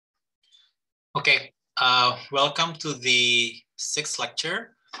Okay, welcome to the 6th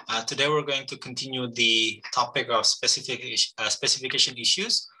lecture. Today we're going to continue the topic of specification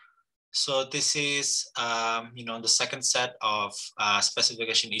issues. So this is, the second set of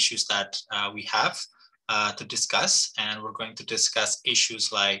specification issues that we have to discuss, and we're going to discuss issues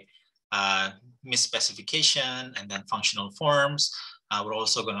like misspecification and then functional forms. We're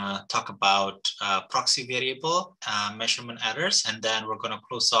also going to talk about proxy variable, measurement errors, and then we're going to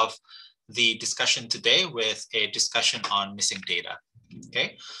close off the discussion today with a discussion on missing data.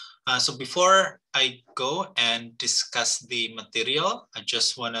 Okay, so before I go and discuss the material, I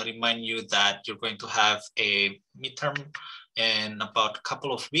just want to remind you that you're going to have a midterm in about a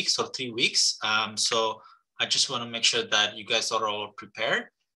couple of weeks or 3 weeks. So I just want to make sure that you guys are all prepared.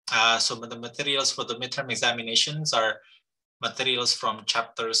 So the materials for the midterm examinations are materials from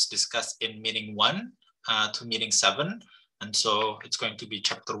chapters discussed in meeting 1 to meeting 7. And so it's going to be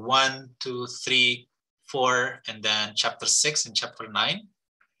chapter 1, 2, 3, 4, and then chapter 6 and chapter 9.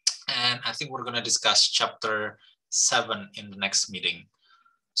 And I think we're going to discuss chapter 7 in the next meeting.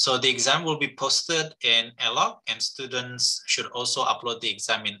 So the exam will be posted in ELOC, and students should also upload the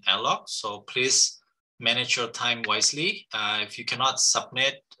exam in ELOC. So please manage your time wisely. If you cannot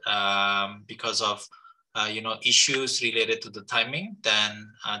submit because of issues related to the timing, then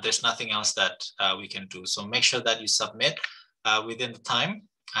there's nothing else that we can do. So make sure that you submit within the time,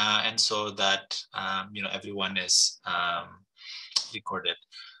 and so that everyone is recorded.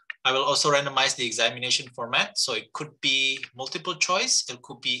 I will also randomize the examination format. So it could be multiple choice, it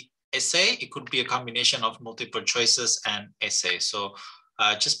could be essay, it could be a combination of multiple choices and essay. So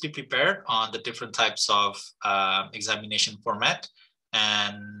just be prepared on the different types of examination format.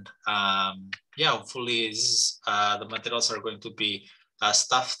 And hopefully the materials are going to be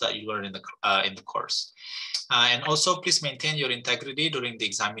stuff that you learn in the course. And also please maintain your integrity during the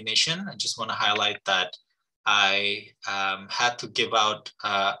examination. I just want to highlight that I had to give out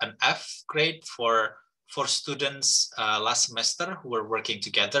an F grade for 4 students last semester who were working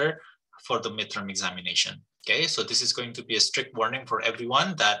together for the midterm examination. Okay, so this is going to be a strict warning for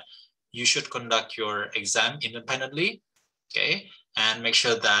everyone that you should conduct your exam independently. Okay, and make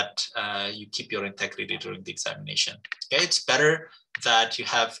sure that you keep your integrity during the examination. Okay, it's better that you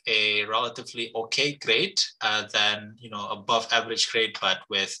have a relatively okay grade than above average grade, but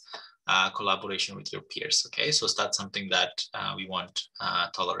with collaboration with your peers. Okay, so that's something that we won't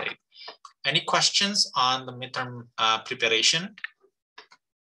tolerate. Any questions on the midterm preparation?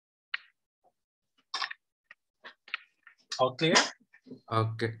 All clear?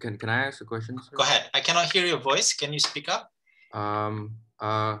 Okay, can I ask a question, sir? Go ahead. I cannot hear your voice. Can you speak up?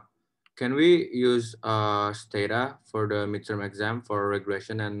 Can we use Stata for the midterm exam for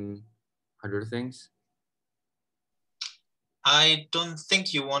regression and other things? I don't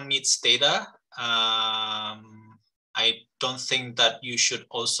think you won't need Stata. I don't think that you should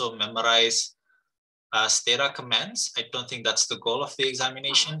also memorize Stata commands. I don't think that's the goal of the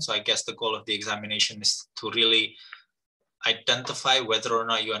examination. So I guess the goal of the examination is to really identify whether or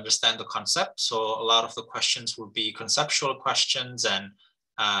not you understand the concept. So a lot of the questions will be conceptual questions and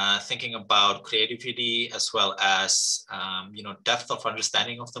thinking about creativity as well as depth of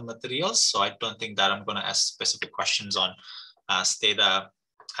understanding of the materials. So I don't think that I'm going to ask specific questions on Stata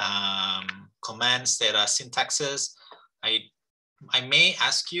commands, Stata syntaxes. I may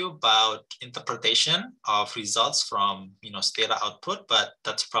ask you about interpretation of results from Stata output, but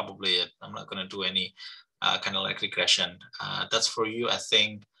that's probably it. I'm not going to do any kind of like regression. That's for you, I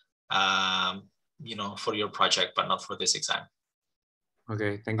think, for your project, but not for this exam.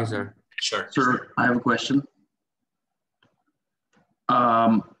 Okay, thank you, sir. Sure. Sir, I have a question.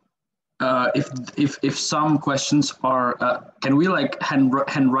 If some questions are, can we like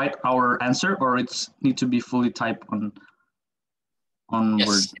handwrite our answer, or it's need to be fully typed on yes.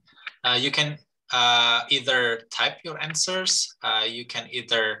 Word? You can either type your answers. You can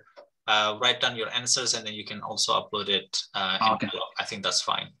either write down your answers, and then you can also upload it. Okay. I think that's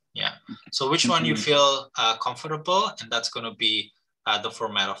fine. Yeah. So which one you feel comfortable, and that's going to be the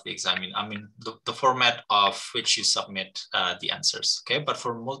format of the exam. I mean, the format of which you submit the answers. Okay. But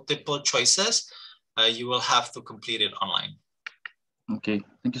for multiple choices, you will have to complete it online. Okay.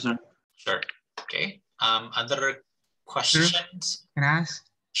 Thank you, sir. Take Other questions? Sir, can I ask?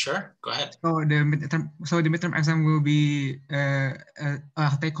 Sure, go ahead. So the midterm exam will be a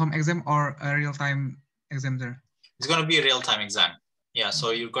take-home exam or a real-time exam, sir? It's going to be a real-time exam. Yeah,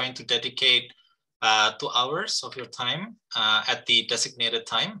 so you're going to dedicate 2 hours of your time at the designated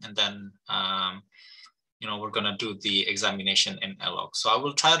time, and then we're going to do the examination in ELOC. So I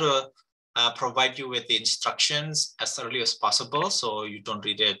will try to provide you with the instructions as early as possible so you don't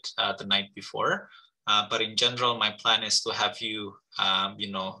read it the night before. But in general, my plan is to have you,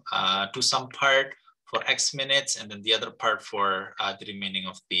 do some part for X minutes and then the other part for the remaining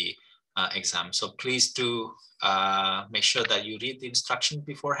of the exam. So please do make sure that you read the instruction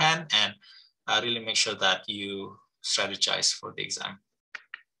beforehand and really make sure that you strategize for the exam.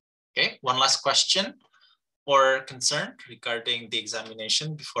 Okay, one last question or concern regarding the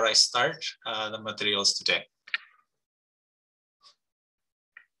examination before I start the materials today.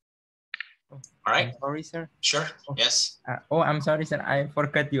 All right. I'm sorry, sir. Sure. Oh. Yes. I'm sorry, sir. I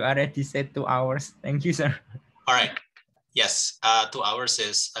forgot you already said 2 hours. Thank you, sir. All right. Yes. 2 hours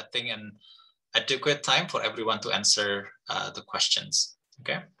is, I think, an adequate time for everyone to answer the questions.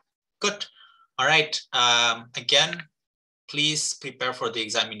 Okay. Good. All right. Again, please prepare for the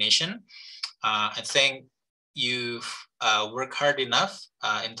examination. I think you've worked hard enough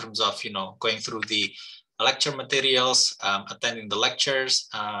in terms of going through the lecture materials, attending the lectures,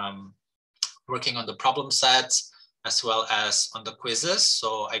 working on the problem sets, as well as on the quizzes.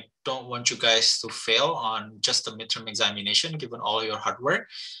 So I don't want you guys to fail on just the midterm examination, given all your hard work.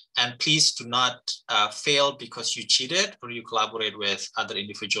 And please do not fail because you cheated or you collaborate with other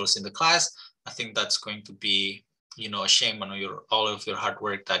individuals in the class. I think that's going to be, a shame on all of your hard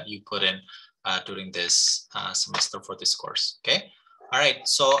work that you put in during this semester for this course. Okay. All right.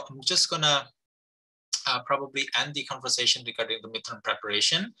 So I'm just gonna probably end the conversation regarding the midterm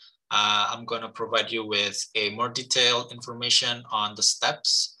preparation. I'm going to provide you with a more detailed information on the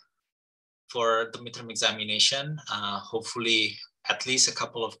steps for the midterm examination, hopefully at least a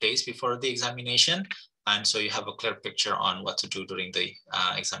couple of days before the examination. And so you have a clear picture on what to do during the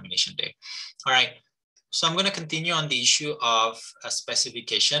examination day. All right, so I'm going to continue on the issue of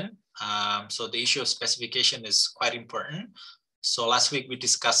specification. So the issue of specification is quite important. So last week we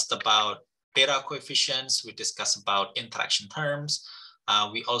discussed about data coefficients, we discussed about interaction terms.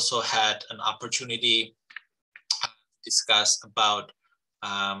 We also had an opportunity to discuss about,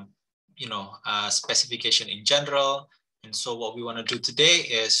 specification in general. And so what we want to do today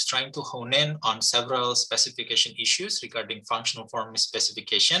is trying to hone in on several specification issues regarding functional form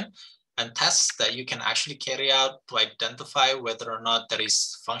misspecification and tests that you can actually carry out to identify whether or not there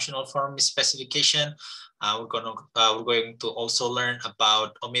is functional form misspecification. We're going to also learn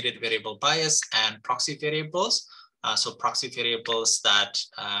about omitted variable bias and proxy variables. So proxy variables that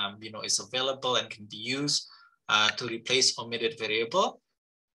is available and can be used to replace omitted variable,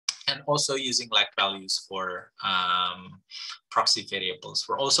 and also using lag values for proxy variables.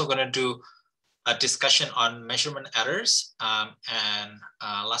 We're also going to do a discussion on measurement errors, and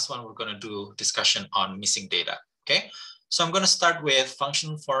last one we're going to do discussion on missing data. Okay, so I'm going to start with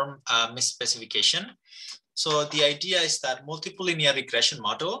functional form misspecification. So the idea is that multiple linear regression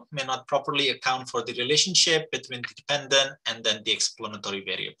model may not properly account for the relationship between the dependent and then the explanatory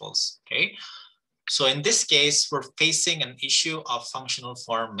variables, okay? So in this case, we're facing an issue of functional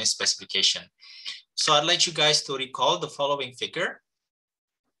form misspecification. So I'd like you guys to recall the following figure.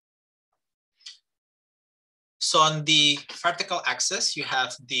 So on the vertical axis, you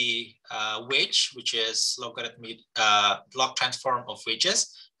have the wage, which is logarithmic log transform of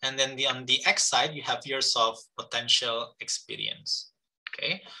wages. And then on the X side, you have years of potential experience,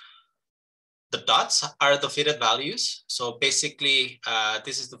 okay? The dots are the fitted values. So basically,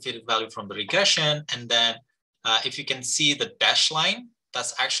 this is the fitted value from the regression. And then if you can see the dashed line,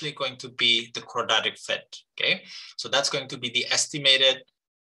 that's actually going to be the quadratic fit, okay? So that's going to be the estimated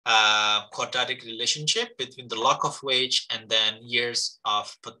quadratic relationship between the log of wage and then years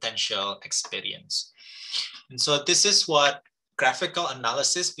of potential experience. And so this is what graphical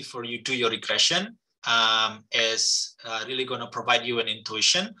analysis before you do your regression is really going to provide you an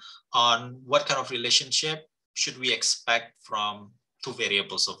intuition on what kind of relationship should we expect from two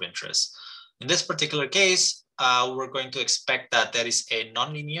variables of interest. In this particular case, we're going to expect that there is a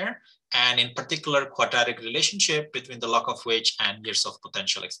nonlinear and in particular quadratic relationship between the log of wage and years of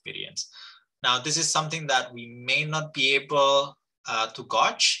potential experience. Now, this is something that we may not be able to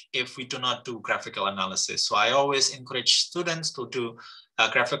gauge if we do not do graphical analysis. So I always encourage students to do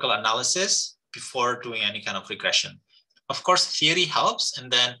graphical analysis before doing any kind of regression. Of course, theory helps,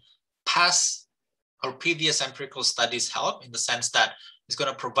 and then past or previous empirical studies help in the sense that it's going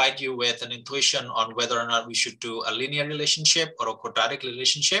to provide you with an intuition on whether or not we should do a linear relationship or a quadratic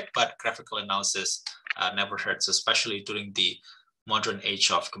relationship, but graphical analysis never hurts, especially during the modern age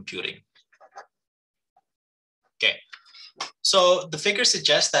of computing. Okay, so the figure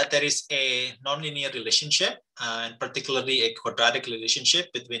suggests that there is a nonlinear relationship, and particularly a quadratic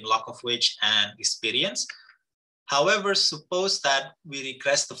relationship between log of wage and experience. However, suppose that we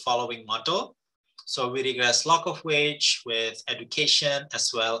regress the following model. So we regress log of wage with education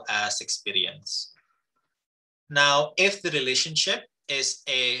as well as experience. Now, if the relationship is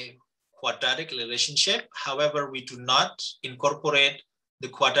a quadratic relationship, however, we do not incorporate the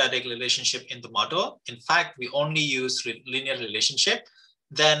quadratic relationship in the model. In fact, we only use linear relationship,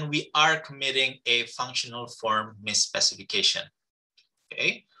 then we are committing a functional form misspecification.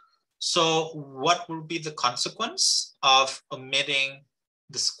 Okay, so what will be the consequence of omitting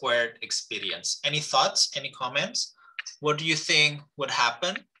the squared experience? Any thoughts, any comments? What do you think would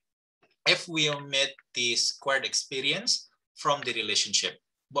happen if we omit the squared experience from the relationship?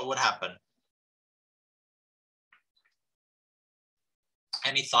 What would happen?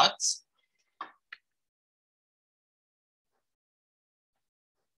 Any thoughts?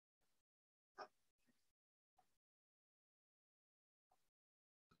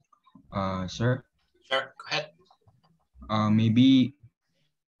 Sir, Sure, go ahead. maybe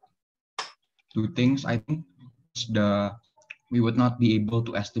two things. I think we would not be able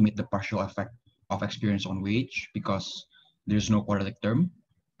to estimate the partial effect of experience on wage because there's no quadratic term.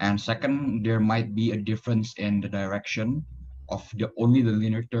 And second, there might be a difference in the direction of only the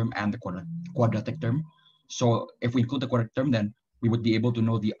linear term and the quadratic term. So if we include the quadratic term, then we would be able to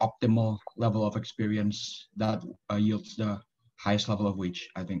know the optimal level of experience that yields the highest level of wage,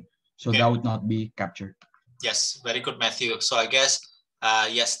 I think. So Okay. that would not be captured. Yes, very good, Matthew. So I guess,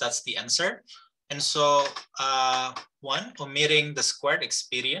 yes, that's the answer. And so one, omitting the squared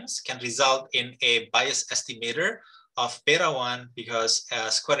experience can result in a bias estimator of beta 1 because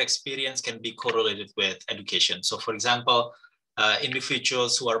squared experience can be correlated with education. So for example,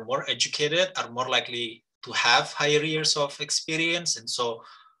 individuals who are more educated are more likely to have higher years of experience. And so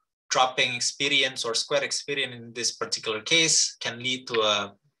dropping experience or squared experience in this particular case can lead to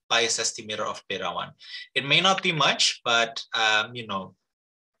a bias estimator of beta 1. It may not be much, but you know,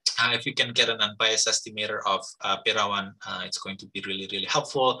 if you can get an unbiased estimator of beta 1, it's going to be really, really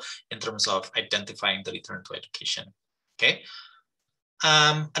helpful in terms of identifying the return to education. Okay.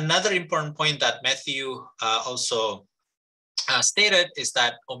 Another important point that Matthew also stated is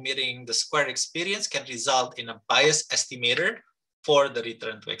that omitting the squared experience can result in a bias estimator for the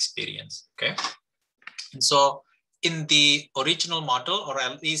return to experience. Okay. And so in the original model, or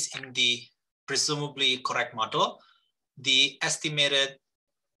at least in the presumably correct model, the estimated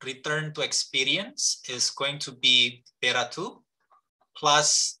return to experience is going to be beta 2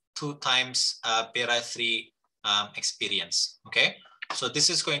 plus 2 times beta 3 experience. Okay, so this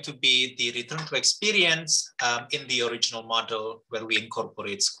is going to be the return to experience in the original model where we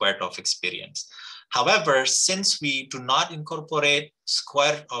incorporate squared of experience. However, since we do not incorporate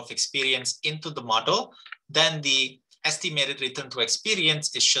squared of experience into the model, then the estimated return to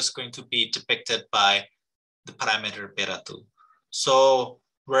experience is just going to be depicted by the parameter beta 2. So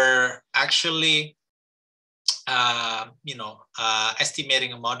we're actually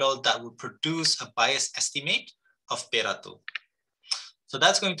estimating a model that will produce a bias estimate of beta 2. So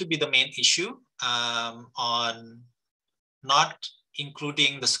that's going to be the main issue on not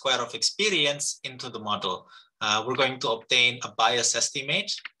including the square of experience into the model. We're going to obtain a bias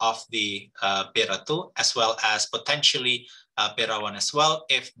estimate of the beta 2 as well as potentially beta 1 as well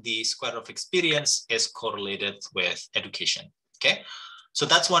if the square of experience is correlated with education. Okay, so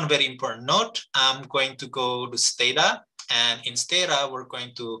that's one very important note. I'm going to go to Stata, and in Stata we're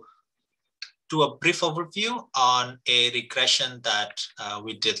going to do a brief overview on a regression that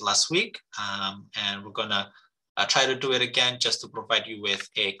we did last week, and we're gonna try to do it again just to provide you with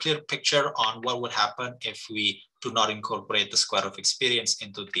a clear picture on what would happen if we do not incorporate the square of experience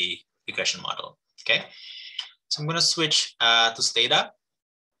into the regression model. Okay, so I'm going to switch to Stata.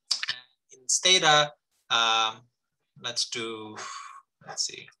 In Stata, let's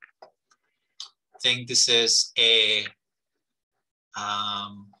see. I think this is a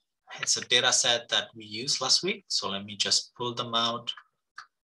it's a data set that we used last week. So let me just pull them out.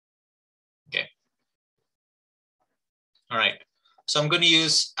 Okay. All right, so I'm going to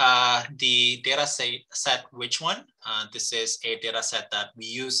use the data set which one? This is a data set that we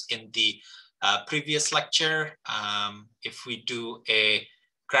used in the previous lecture. If we do a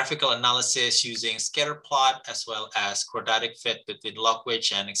graphical analysis using scatter plot as well as quadratic fit between log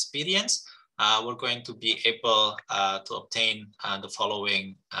wage and experience, we're going to be able to obtain the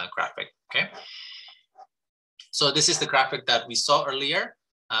following graphic. Okay, so this is the graphic that we saw earlier.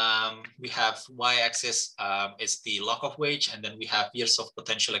 We have y-axis is the log of wage, and then we have years of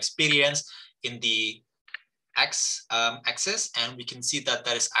potential experience in the x-axis, and we can see that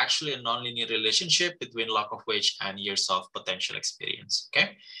there is actually a nonlinear relationship between log of wage and years of potential experience.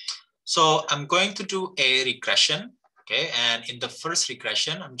 Okay, So I'm going to do a regression, okay? And in the first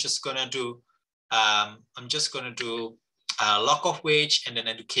regression, I'm just gonna do log of wage and then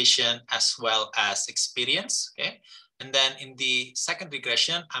education as well as experience, okay? And then in the second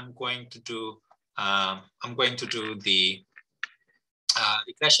regression, I'm going to do the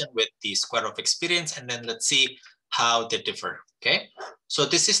regression with the square of experience, and then let's see how they differ, okay? So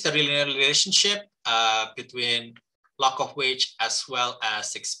this is the linear relationship between log of wage as well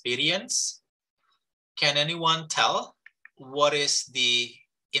as experience. Can anyone tell what is the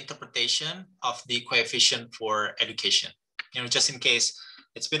interpretation of the coefficient for education? You know, just in case,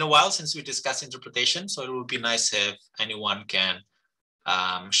 it's been a while since we discussed interpretation, so it would be nice if anyone can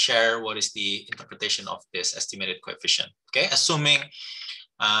share what is the interpretation of this estimated coefficient, okay? Assuming,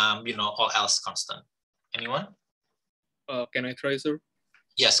 you know, all else constant. Anyone? Can I try, sir?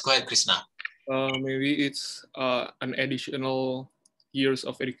 Yes, go ahead, Krishna. Maybe it's an additional years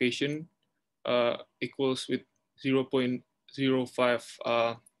of education equals with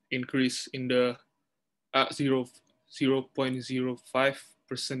 0.05 increase in the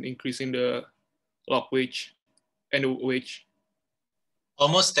 0.05% increase in the log wage and wage.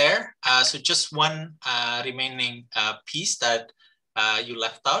 Almost there. So just one remaining piece that you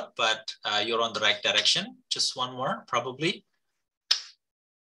left out, but you're on the right direction. Just one more, probably.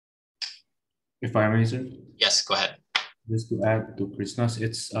 If I may, sir. Yes, go ahead. Just to add to Krishna's,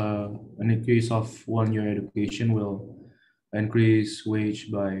 it's an increase of 1 year education will increase wage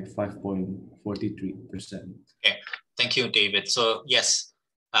by 5.43%. Okay, thank you, David. So yes,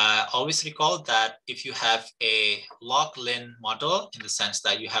 always recall that if you have a log-lin model, in the sense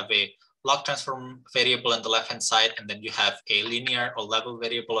that you have a log transform variable on the left-hand side, and then you have a linear or level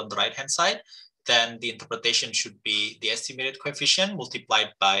variable on the right-hand side, then the interpretation should be the estimated coefficient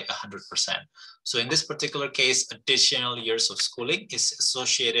multiplied by 100%. So in this particular case, additional years of schooling is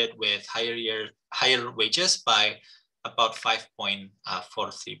associated with higher wages by about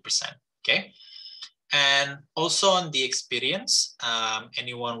 5.43%, okay? And also on the experience,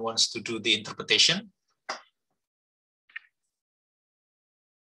 anyone wants to do the interpretation?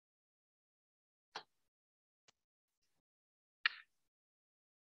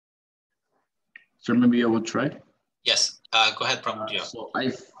 So maybe I will try. Yes, go ahead, Pramudya. So I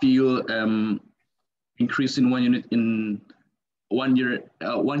feel increase in 1 unit in 1 year,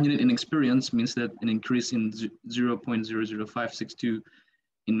 1 unit in experience means that an increase in 0.00562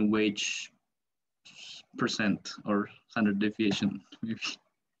 in wage percent or standard deviation, maybe.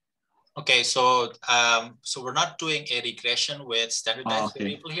 Okay, so so we're not doing a regression with standardized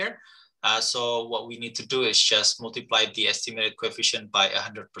variable here. So what we need to do is just multiply the estimated coefficient by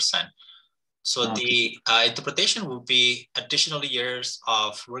 100%. So the interpretation will be additional years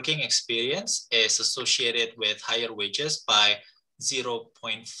of working experience is associated with higher wages by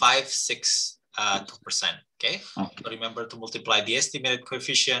 0.562%, okay? So remember to multiply the estimated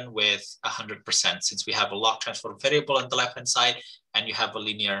coefficient with 100%, since we have a log transform variable on the left-hand side and you have a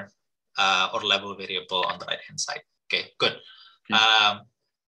linear or level variable on the right-hand side. Okay, good.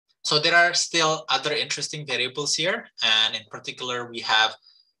 So there are still other interesting variables here. And in particular, we have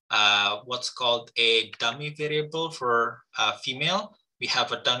what's called a dummy variable for female. We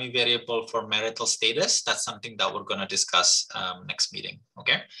have a dummy variable for marital status. That's something that we're going to discuss next meeting.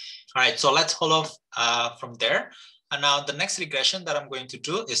 Okay. All right. So let's hold off from there. And now the next regression that I'm going to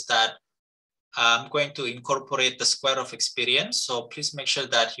do is that I'm going to incorporate the square of experience. So please make sure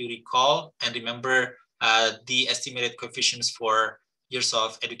that you recall and remember the estimated coefficients for years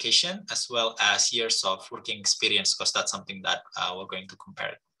of education as well as years of working experience, because that's something that we're going to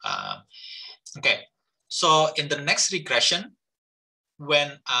compare. Okay, so in the next regression,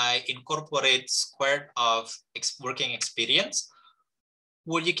 when I incorporate squared of working experience,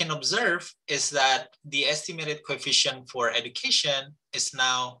 what you can observe is that the estimated coefficient for education is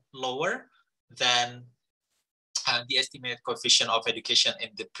now lower than the estimated coefficient of education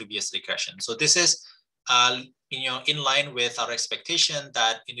in the previous regression. So this is in line with our expectation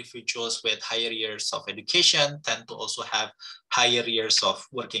that individuals with higher years of education tend to also have higher years of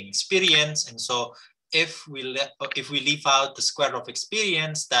working experience. And so if we leave out the square of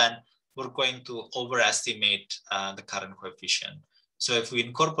experience, then we're going to overestimate the current coefficient. So if we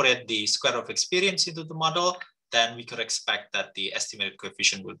incorporate the square of experience into the model, then we could expect that the estimated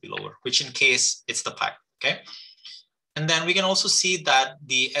coefficient will be lower, which in case it's the fact, okay? And then we can also see that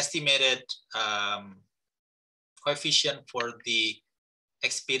the estimated coefficient for the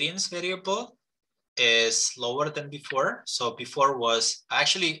experience variable is lower than before. So before was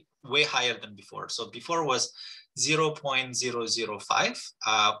actually way higher than before. So before was 0.005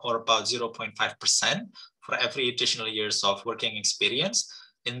 or about 0.5% for every additional years of working experience.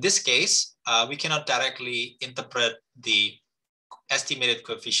 In this case, we cannot directly interpret the estimated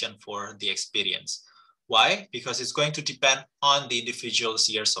coefficient for the experience. Why? Because it's going to depend on the individual's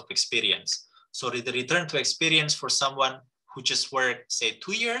years of experience. So the return to experience for someone who just worked, say,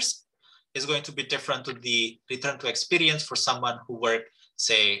 2 years is going to be different to the return to experience for someone who worked,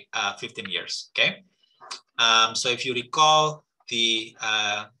 say, 15 years, okay? So if you recall the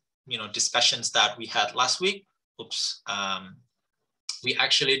discussions that we had last week, we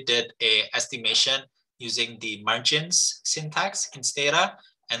actually did a estimation using the margins syntax in Stata,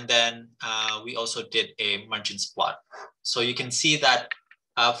 and then we also did a margins plot. So you can see that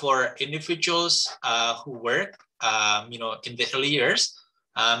for individuals who work, in the early years,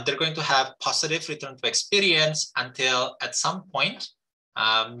 they're going to have positive return to experience until at some point,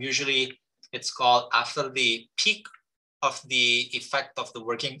 usually it's called after the peak of the effect of the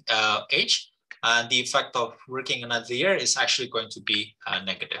working age. The effect of working another year is actually going to be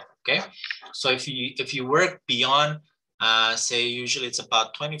negative. Okay, so if you work beyond, say, usually it's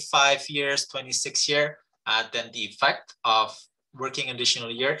about 25 years, 26 years, then the effect of working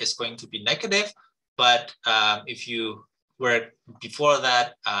additional year is going to be negative. But if you work before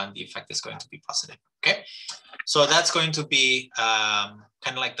that, the effect is going to be positive. Okay, so that's going to be kind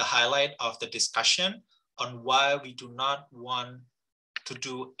of like the highlight of the discussion on why we do not want to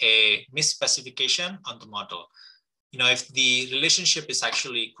do a misspecification on the model. If the relationship is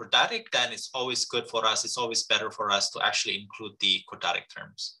actually quadratic, then it's always good for us. It's always better for us to actually include the quadratic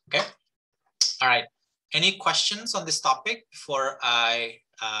terms. Okay. All right. Any questions on this topic before I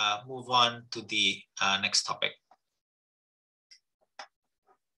move on to the next topic?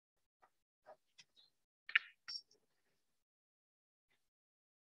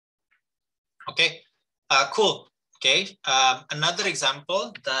 Okay. Cool. Okay. Another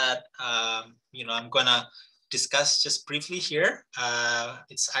example that I'm gonna discuss just briefly here.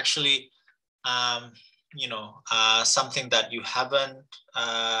 It's actually something that you haven't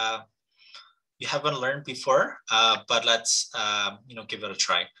learned before, but let's give it a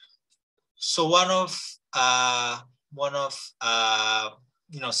try. So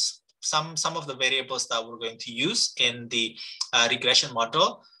some of the variables that we're going to use in the regression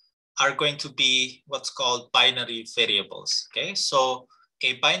model are going to be what's called binary variables. Okay, so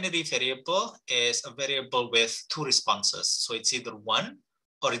a binary variable is a variable with two responses. So it's either 1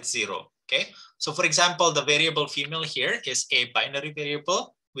 or it's 0. Okay, so for example, the variable female here is a binary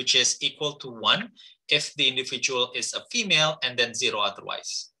variable, which is equal to 1 if the individual is a female, and then 0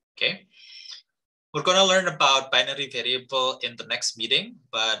 otherwise. Okay, we're going to learn about binary variable in the next meeting,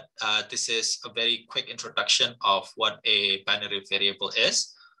 but this is a very quick introduction of what a binary variable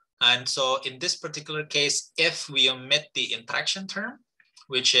is. And so in this particular case, if we omit the interaction term,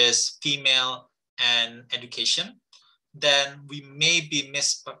 which is female and education, then we may be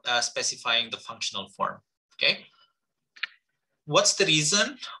specifying the functional form. Okay. What's the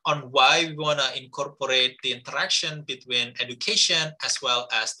reason on why we want to incorporate the interaction between education as well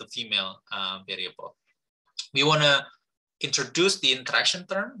as the female variable? We want to introduce the interaction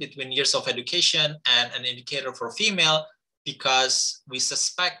term between years of education and an indicator for female, because we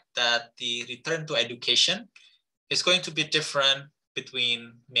suspect that the return to education is going to be different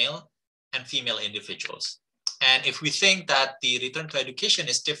between male and female individuals. And if we think that the return to education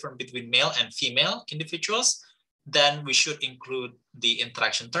is different between male and female individuals, then we should include the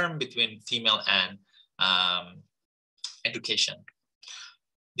interaction term between female and education.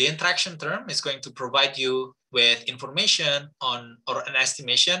 The interaction term is going to provide you with information on, or an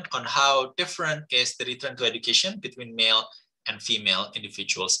estimation on, how different is the return to education between male and female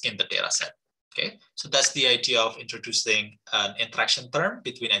individuals in the data set. Okay, so that's the idea of introducing an interaction term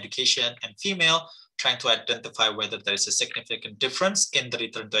between education and female, trying to identify whether there is a significant difference in the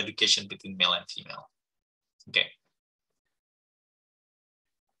return to education between male and female. Okay.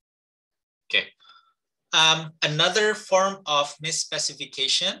 Okay. Another form of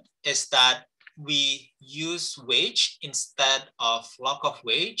misspecification is that we use wage instead of log of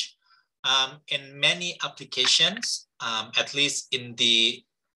wage. In many applications, at least in the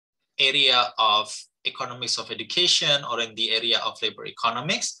area of economics of education or in the area of labor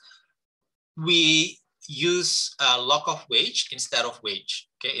economics, we use log of wage instead of wage,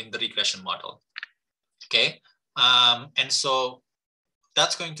 okay, in the regression model. Okay, and so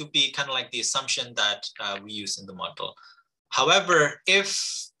that's going to be kind of like the assumption that we use in the model. However, if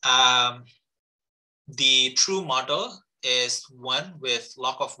the true model is one with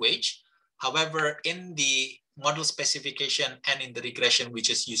log of wage, however, in the model specification and in the regression we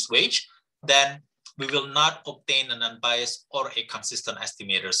just use wage, then we will not obtain an unbiased or a consistent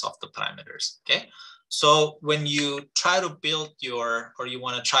estimators of the parameters, okay? So when you try to build your, or you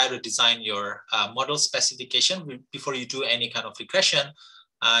want to try to design your model specification before you do any kind of regression,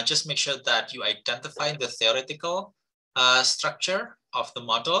 just make sure that you identify the theoretical structure of the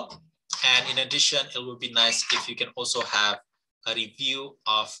model. And in addition, it would be nice if you can also have a review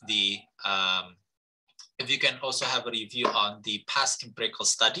of the, if you can also have a review on the past empirical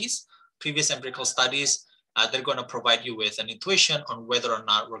studies, previous empirical studies. They're going to provide you with an intuition on whether or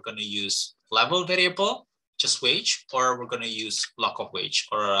not we're going to use level variable, just wage, or we're going to use log of wage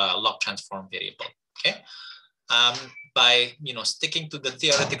or a log transform variable. Okay, by sticking to the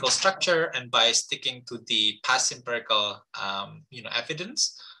theoretical structure and by sticking to the past empirical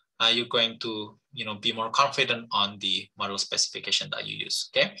evidence, you're going to be more confident on the model specification that you use.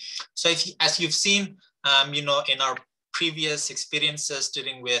 Okay, so as you've seen, in our previous experiences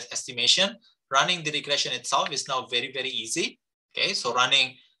dealing with estimation, running the regression itself is now very, very easy. Okay, so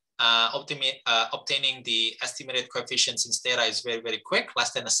running, obtaining the estimated coefficients in Stata is very, very quick,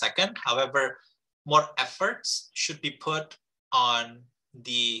 less than a second. However, more efforts should be put on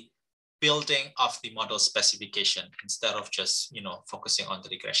the building of the model specification instead of just focusing on the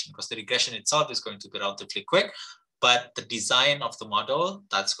regression, because the regression itself is going to be relatively quick, but the design of the model,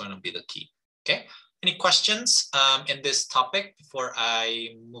 that's going to be the key. Okay. Any questions in this topic before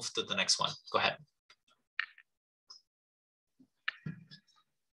I move to the next one? Go ahead.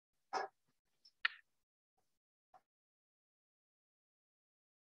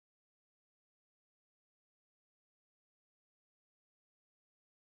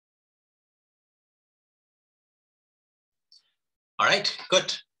 All right,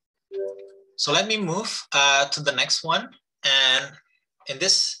 good. So let me move to the next one. And in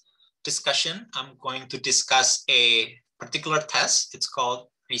this discussion, I'm going to discuss a particular test. It's called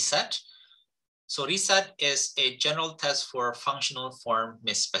reset. So reset is a general test for functional form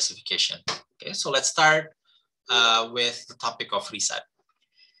misspecification. Okay, so let's start with the topic of reset.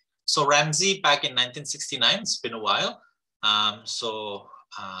 So Ramsey back in 1969, it's been a while. Half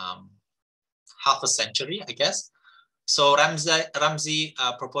a century, I guess. So Ramsey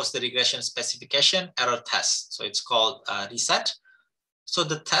proposed the regression specification error test. So it's called reset. So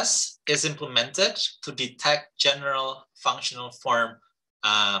the test is implemented to detect general functional form,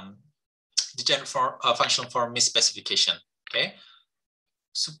 functional form misspecification. Okay.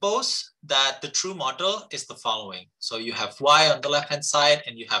 Suppose that the true model is the following. So you have y on the left-hand side,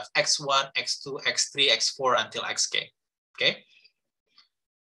 and you have x1, x2, x3, x4 until xk. Okay.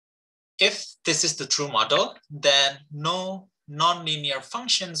 If this is the true model, then no nonlinear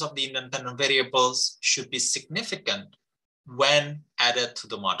functions of the independent variables should be significant when added to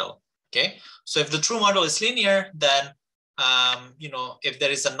the model. Okay, so if the true model is linear, then if there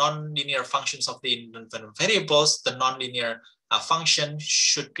is a nonlinear functions of the independent variables, the nonlinear function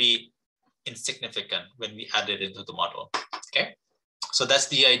should be insignificant when we add it into the model. Okay, so that's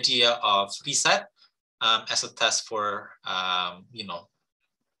the idea of reset as a test for a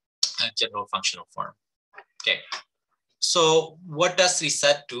general functional form. Okay, so what does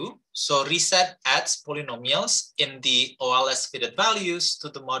reset do? So reset adds polynomials in the OLS fitted values to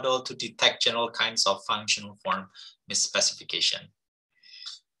the model to detect general kinds of functional form misspecification.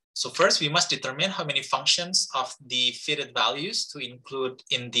 So first, we must determine how many functions of the fitted values to include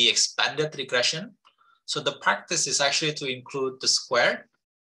in the expanded regression. So the practice is actually to include the squared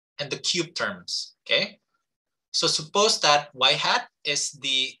and the cube terms. Okay, so suppose that y hat is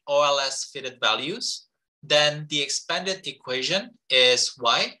the OLS fitted values, then the expanded equation is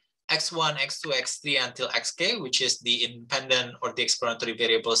y, x1, x2, x3 until xk, which is the independent or the explanatory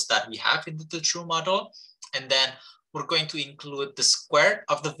variables that we have in the true model. And then we're going to include the square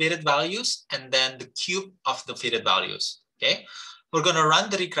of the fitted values and then the cube of the fitted values. Okay, we're going to run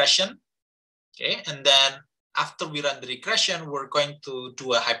the regression. Okay, and then after we run the regression, we're going to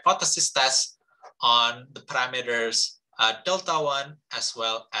do a hypothesis test on the parameters delta 1 as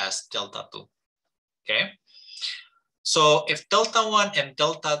well as delta 2. Okay, so if delta 1 and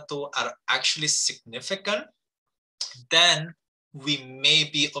delta 2 are actually significant, then we may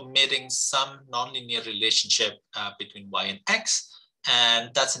be omitting some nonlinear relationship between y and x,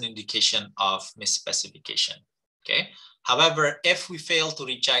 and that's an indication of misspecification. Okay, however, if we fail to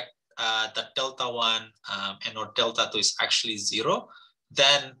reject that delta 1 and or delta 2 is actually 0,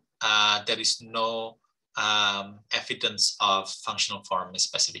 then there is no evidence of functional form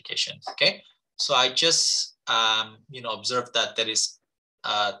misspecification. Okay, so I just observed that there is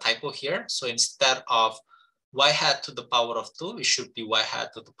a typo here. So instead of y hat to the power of 2, it should be y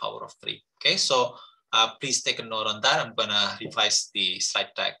hat to the power of 3. Okay, so please take a note on that. I'm gonna revise the slide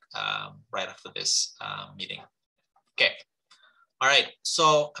deck right after this meeting. Okay. All right,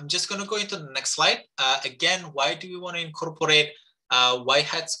 so I'm just gonna go into the next slide. Again, why do we want to incorporate y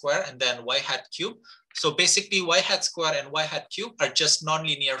hat square and then y hat cube? So basically y hat square and y hat cube are just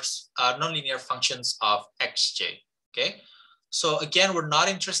nonlinear functions of xj, okay? So again, we're not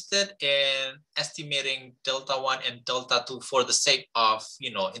interested in estimating delta 1 and delta 2 for the sake of,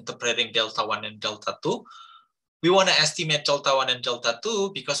 interpreting delta 1 and delta 2. We want to estimate delta 1 and delta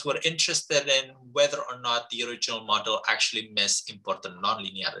 2 because we're interested in whether or not the original model actually missed important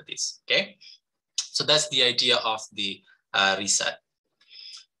nonlinearities, okay? So that's the idea of the reset.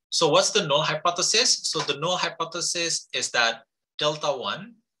 So what's the null hypothesis? So the null hypothesis is that delta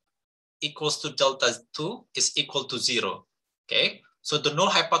 1 equals to delta 2 is equal to 0, okay? So the null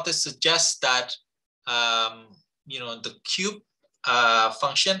hypothesis suggests that, the cube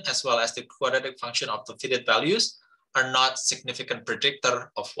function as well as the quadratic function of the fitted values are not significant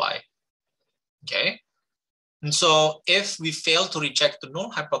predictor of y, okay? And so if we fail to reject the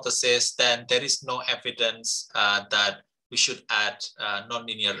null hypothesis, then there is no evidence that we should add a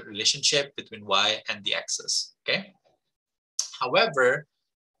nonlinear relationship between y and the axis, okay? However,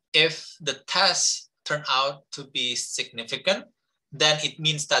 if the tests turn out to be significant, then it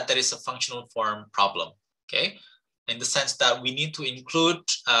means that there is a functional form problem, okay? In the sense that we need to include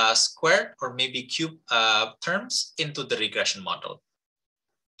squared or maybe cube terms into the regression model,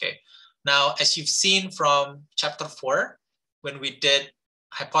 okay? Now, as you've seen from chapter 4, when we did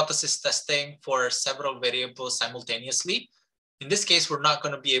hypothesis testing for several variables simultaneously, in this case, we're not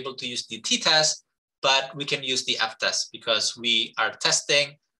going to be able to use the t-test, but we can use the f-test because we are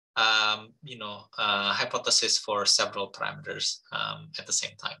testing hypothesis for several parameters at the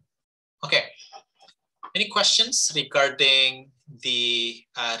same time. Okay. Any questions regarding the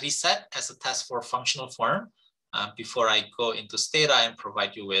reset as a test for functional form before I go into Stata and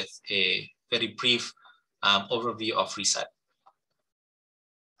provide you with a very brief overview of reset?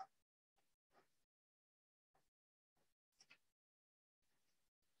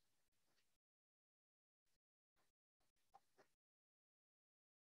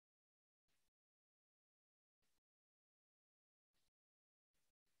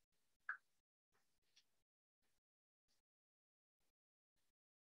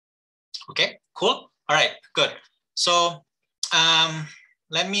 Okay, cool. All right, good. So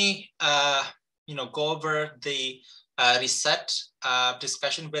let me go over the reset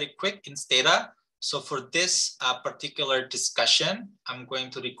discussion very quick in Stata. So for this particular discussion, I'm going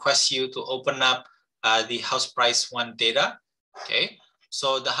to request you to open up the house price 1 data. Okay,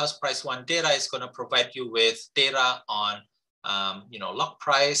 so the house price 1 data is going to provide you with data on log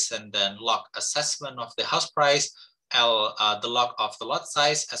price and then log assessment of the house price, the log of the lot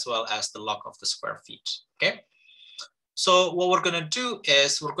size, as well as the log of the square feet, okay? So what we're gonna do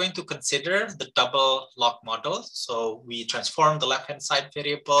is we're going to consider the double log model. So we transform the left-hand side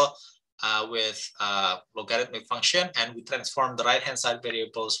variable with logarithmic function, and we transform the right-hand side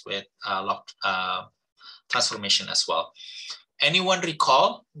variables with log transformation as well. Anyone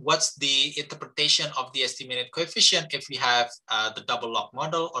recall what's the interpretation of the estimated coefficient if we have the double log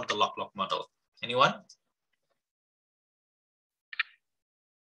model or the log-log model? Anyone?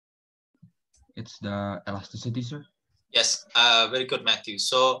 It's the elasticity, sir? Yes, very good, Matthew.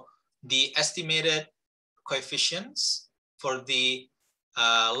 So the estimated coefficients for the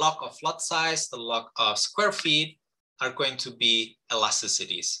log of lot size, the log of square feet are going to be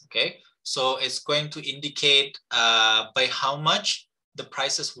elasticities, okay? So it's going to indicate by how much the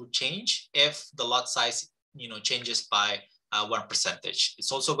prices will change if the lot size changes by 1%.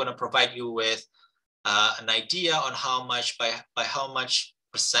 It's also going to provide you with an idea on how much by how much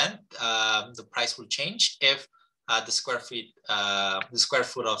percent the price will change if the square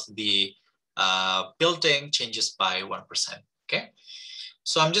foot of the building changes by 1%. Okay,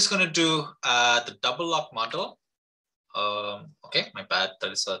 so I'm just going to do the double log model. Okay, my bad,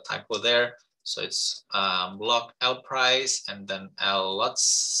 there is a typo there. So it's log L price and then L lot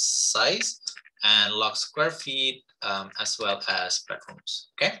size and log square feet as well as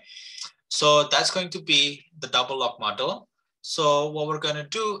bedrooms. Okay, so that's going to be the double log model. So what we're going to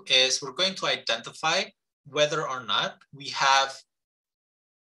do is we're going to identify whether or not we have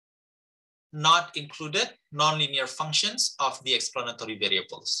not included nonlinear functions of the explanatory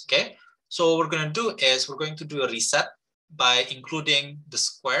variables, okay? So what we're going to do is we're going to do a reset by including the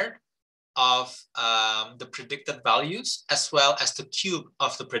squared of the predicted values as well as the cube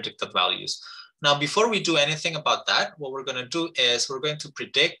of the predicted values. Now, before we do anything about that, what we're going to do is we're going to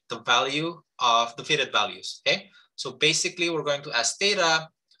predict the value of the fitted values, okay? So basically, we're going to ask Stata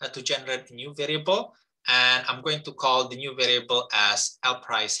to generate a new variable, And I'm going to call the new variable as L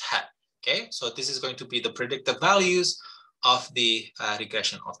price hat. Okay, so this is going to be the predicted values of the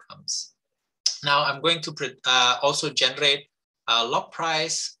regression outcomes. Now I'm going to also generate log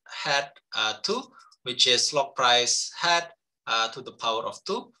price hat 2, which is log price hat to the power of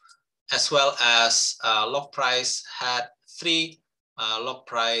 2, as well as log price hat 3, log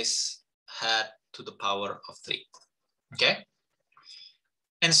price hat to the power of 3. Okay,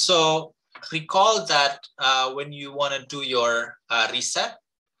 and so recall that when you want to do your reset,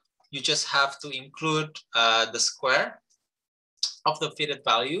 you just have to include the square of the fitted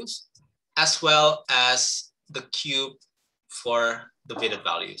values as well as the cube for the fitted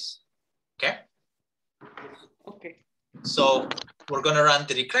values. Okay. Okay. So we're going to run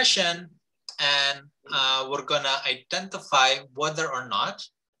the regression, and we're going to identify whether or not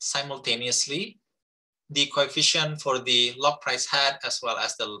simultaneously the coefficient for the log price hat as well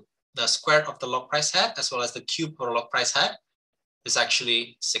as the square of the log price hat as well as the cube for log price hat is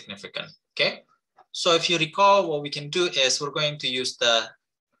actually significant. Okay. So if you recall, what we can do is we're going to use the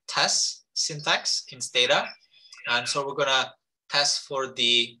test syntax in Stata. And so we're going to test for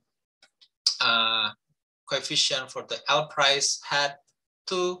the coefficient for the L price hat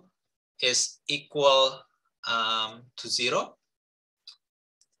 2 is equal to 0,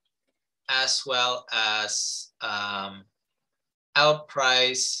 as well as L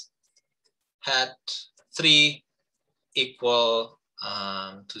price hat 3 equal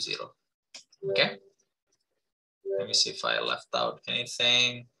to 0. Okay. Let me see if I left out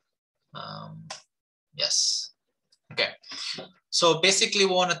anything. Yes. Okay. So basically,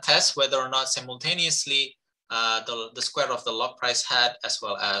 we want to test whether or not simultaneously the square of the log price hat as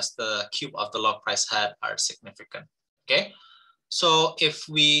well as the cube of the log price hat are significant. Okay. So if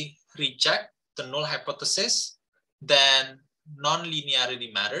we reject the null hypothesis, then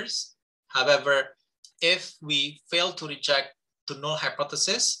non-linearity matters. However, if we fail to reject the null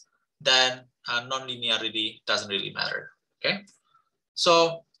hypothesis, then non-linearity doesn't really matter. Okay.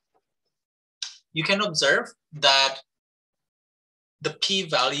 So you can observe that the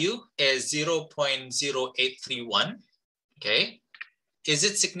p-value is 0.0831. Okay. Is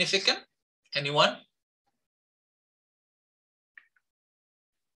it significant? Anyone?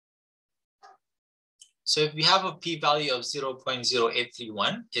 So if we have a p-value of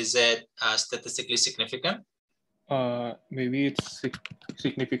 0.0831, is it statistically significant? Maybe it's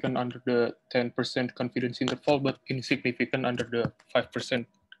significant under the 10% confidence interval, but insignificant under the 5%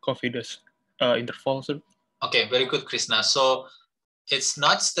 confidence interval, sir. Okay, very good, Krishna. So it's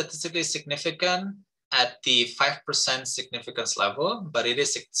not statistically significant at the 5% significance level, but it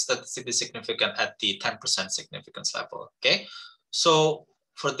is statistically significant at the 10% significance level. Okay, so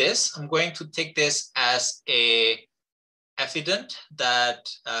for this, I'm going to take this as a evident that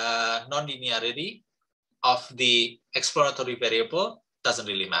non-linearity of the explanatory variable doesn't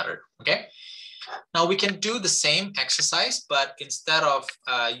really matter. Okay. Now we can do the same exercise, but instead of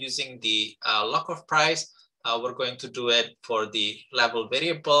using the log of price, we're going to do it for the level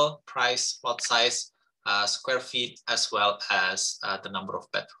variable, price, lot size, square feet, as well as the number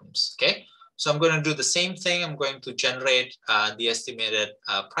of bedrooms. Okay. So I'm going to do the same thing. I'm going to generate the estimated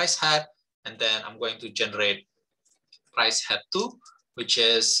price hat, and then I'm going to generate price hat 2, which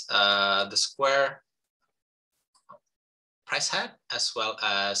is the square price hat, as well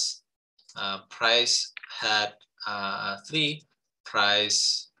as price hat 3,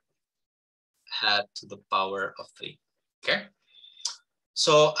 price hat to the power of 3. Okay.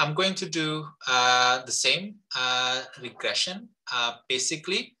 So I'm going to do the same regression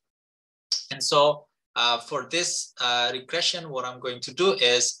basically. And so for this regression, what I'm going to do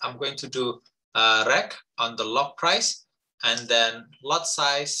is I'm going to do rec on the log price, and then lot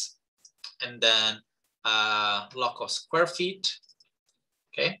size, and then log of square feet.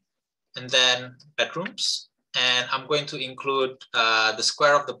 Okay. And then bedrooms. And I'm going to include the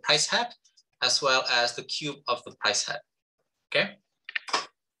square of the price hat as well as the cube of the price hat. Okay.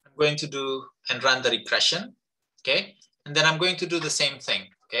 I'm going to do and run the regression. Okay. And then I'm going to do the same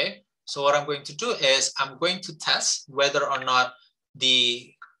thing. Okay. So what I'm going to do is I'm going to test whether or not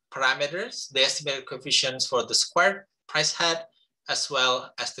the parameters, the estimated coefficients for the squared price hat as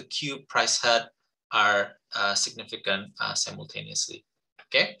well as the cube price hat are significant simultaneously.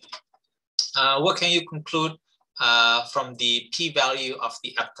 Okay. What can you conclude from the p-value of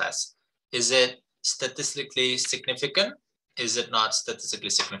the f-test? Is it statistically significant? Is it not statistically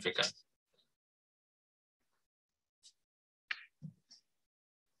significant?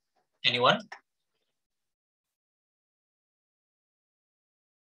 Anyone?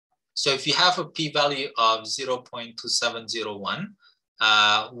 So if you have a p-value of 0.2701,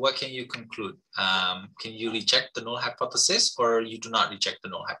 what can you conclude? Can you reject the null hypothesis, or you do not reject the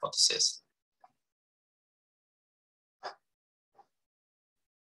null hypothesis?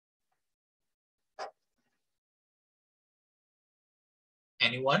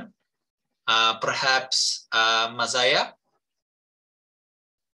 Anyone? Perhaps Mazaya?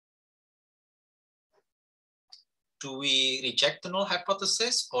 Do we reject the null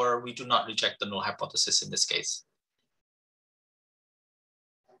hypothesis, or we do not reject the null hypothesis in this case?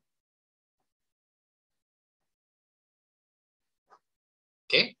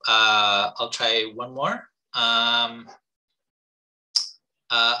 Okay, I'll try one more.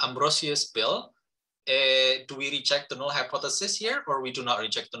 Ambrosius Bill, do we reject the null hypothesis here, or we do not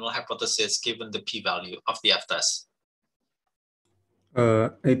reject the null hypothesis given the p-value of the f-test?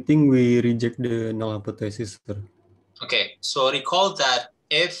 I think we reject the null hypothesis, sir. Okay, so recall that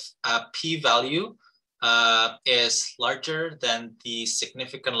if a p-value is larger than the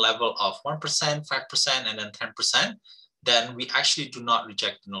significant level of 1%, 5%, and then 10%, then we actually do not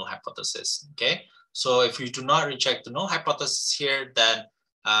reject the null hypothesis, okay? So if we do not reject the null hypothesis here, then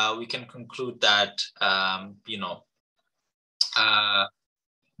we can conclude that,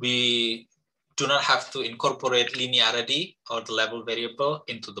 we do not have to incorporate linearity or the level variable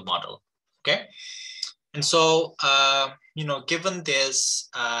into the model, okay? And so, given this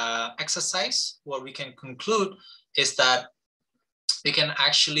exercise, what we can conclude is that we can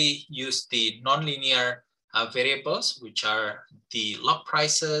actually use the nonlinear variables, which are the log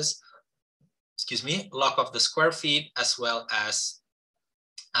prices, log of the square feet, as well as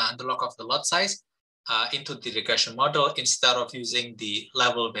the log of the lot size into the regression model instead of using the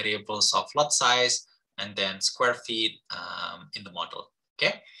level variables of lot size and then square feet in the model,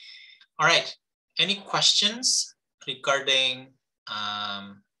 okay? All right. Any questions regarding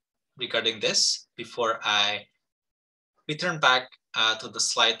this before I return back to the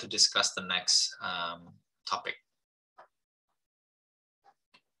slide to discuss the next topic?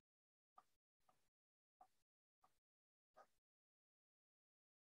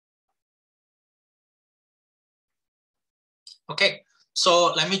 Okay,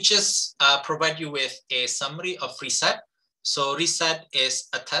 so let me just provide you with a summary of reset. So reset is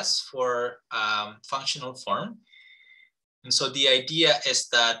a test for functional form. And so the idea is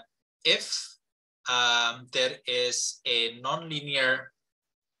that if there is a nonlinear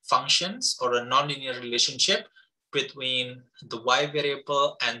functions or a nonlinear relationship between the y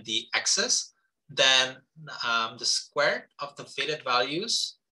variable and the axis, then the square of the fitted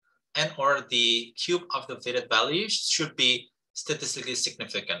values and or the cube of the fitted values should be statistically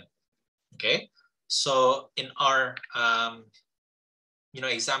significant, okay? So in our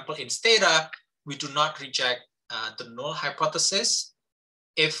example in Stata, we do not reject the null hypothesis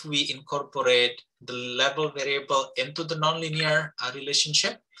if we incorporate the level variable into the nonlinear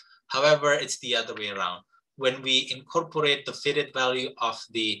relationship. However, it's the other way around. When we incorporate the fitted value of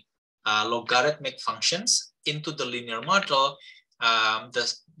the logarithmic functions into the linear model,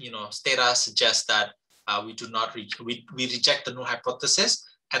 Stata suggests that we do not we reject the null hypothesis,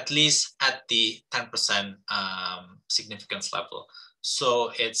 at least at the 10% significance level.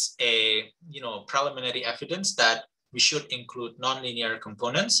 So it's a preliminary evidence that we should include nonlinear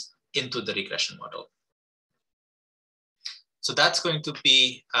components into the regression model. So that's going to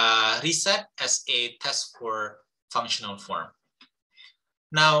be reset as a test for functional form.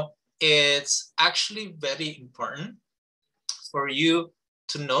 Now, it's actually very important for you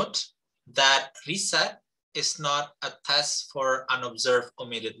to note that reset is not a test for unobserved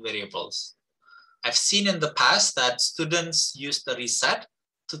omitted variables. I've seen in the past that students use the reset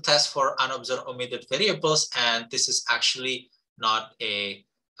to test for unobserved omitted variables, and this is actually not a,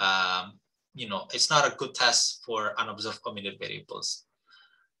 it's not a good test for unobserved omitted variables.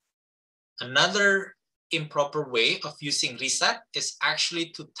 Another improper way of using reset is actually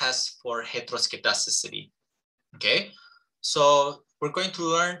to test for heteroscedasticity, okay? So we're going to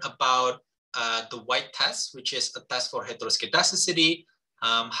learn about the white test, which is a test for heteroscedasticity.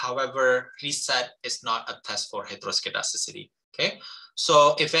 However, reset is not a test for heteroscedasticity, okay?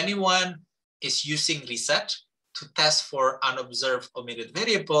 So if anyone is using reset to test for unobserved omitted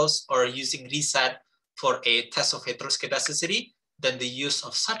variables or using reset for a test of heteroscedasticity, then the use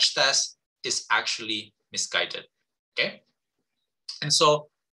of such test is actually misguided, okay? And so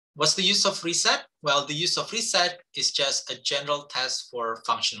what's the use of reset? Well, the use of reset is just a general test for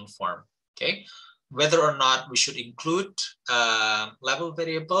functional form, okay? Whether or not we should include level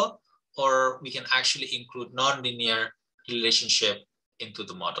variable, or we can actually include nonlinear relationship into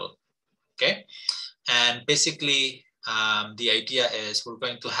the model, okay? And basically, the idea is we're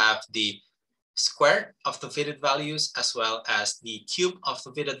going to have the square of the fitted values as well as the cube of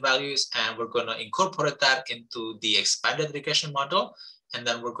the fitted values, and we're going to incorporate that into the expanded regression model. And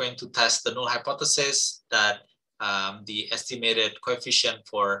then we're going to test the null hypothesis that the estimated coefficient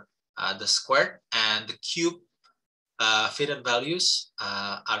for the squared and the cube fitted values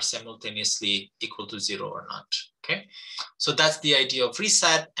are simultaneously equal to 0 or not. Okay, so that's the idea of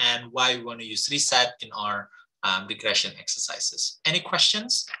reset and why we want to use reset in our regression exercises. Any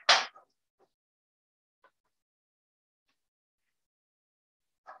questions?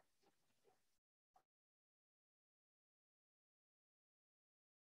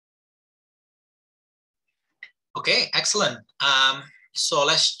 Okay, excellent. So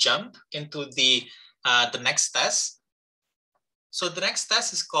let's jump into the next test. So the next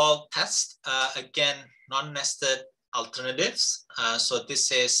test is called test, again, non-nested alternatives. So this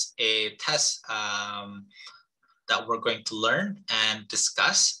is a test that we're going to learn and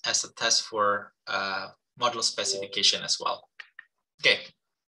discuss as a test for model specification as well. Okay,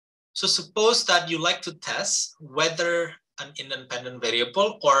 so suppose that you like to test whether an independent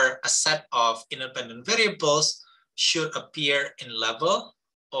variable or a set of independent variables should appear in level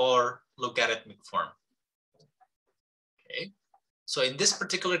or logarithmic form. Okay, so in this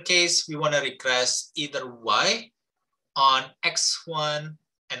particular case, we want to regress either y on x1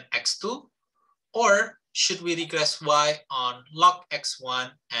 and x2, or should we regress y on log x1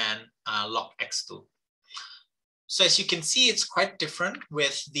 and log x2? So as you can see, it's quite different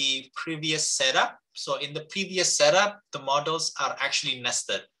with the previous setup. So in the previous setup, the models are actually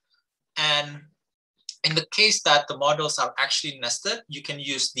nested. And in the case that the models are actually nested, you can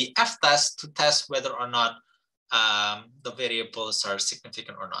use the f-test to test whether or not the variables are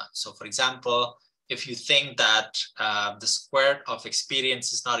significant or not. So for example, if you think that the square of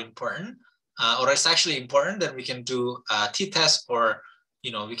experience is not important, or it's actually important, then we can do a t-test, or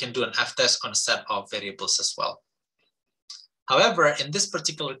we can do an f-test on a set of variables as well. However, in this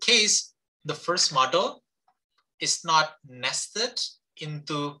particular case, the first model is not nested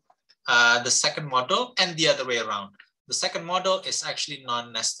into the second model and the other way around. The second model is actually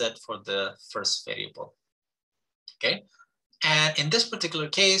non-nested for the first variable. Okay, and in this particular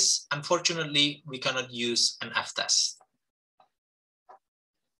case, unfortunately, we cannot use an f-test.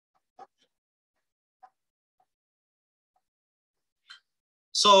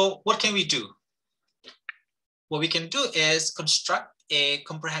 So what can we do? What we can do is construct a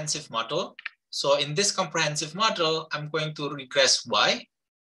comprehensive model. So in this comprehensive model, I'm going to regress y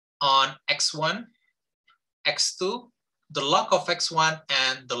on x1, x2, the log of x1,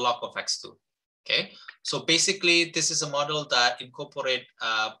 and the log of x2. Okay, so basically, this is a model that incorporates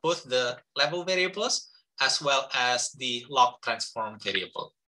both the level variables as well as the log transform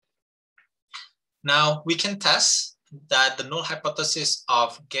variable. Now we can test that the null hypothesis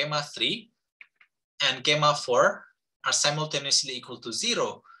of gamma 3 and gamma 4 are simultaneously equal to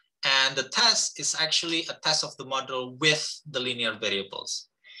 0. And the test is actually a test of the model with the linear variables.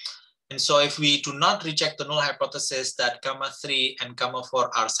 And so if we do not reject the null hypothesis that gamma 3 and gamma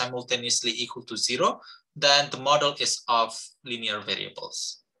 4 are simultaneously equal to 0, then the model is of linear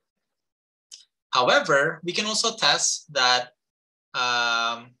variables. However, we can also test that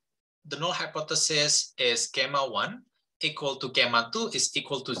the null hypothesis is gamma 1 equal to gamma 2 is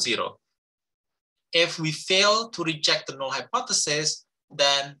equal to 0. If we fail to reject the null hypothesis,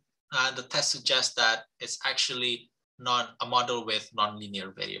 then the test suggests that it's actually not a model with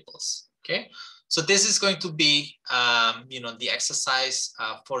nonlinear variables. Okay, so this is going to be the exercise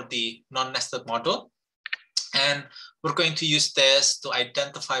for the non-nested model, and we're going to use this to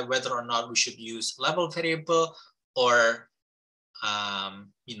identify whether or not we should use level variable or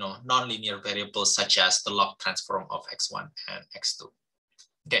nonlinear variables such as the log transform of x1 and x2.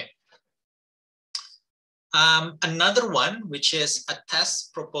 Okay. Another one, which is a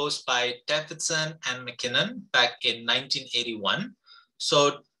test proposed by Davidson and Mackinnon back in 1981.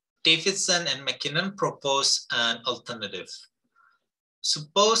 So Davidson and Mackinnon proposed an alternative.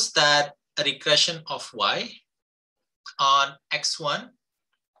 Suppose that a regression of y on x1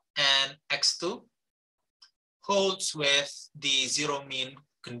 and x2 holds with the zero mean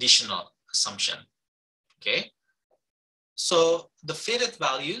conditional assumption. Okay, so the fitted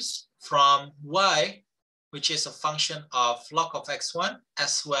values from y, which is a function of log of x1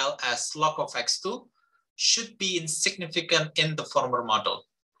 as well as log of x2, should be insignificant in the former model.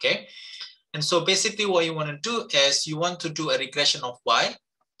 Okay, and so basically what you want to do is you want to do a regression of y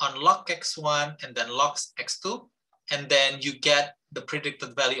on log x1 and then log x2, and then you get the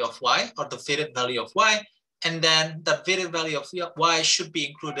predicted value of y or the fitted value of y, and then the fitted value of y should be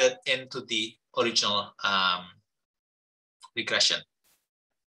included into the original regression.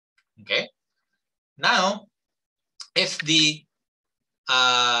 Okay. Now, if the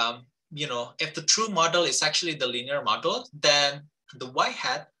if the true model is actually the linear model, then the y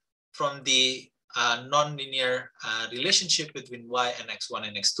hat from the nonlinear relationship between y and x1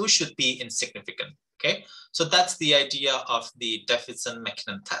 and x2 should be insignificant. Okay, so that's the idea of the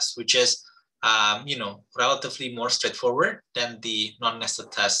Davidson-Mackinnon test, which is relatively more straightforward than the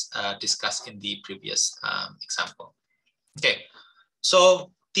non-nested test discussed in the previous example. Okay,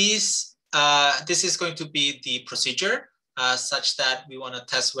 so this is going to be the procedure such that we want to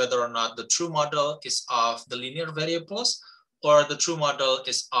test whether or not the true model is of the linear variables or the true model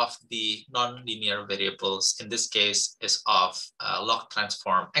is of the non-linear variables. In this case, is of log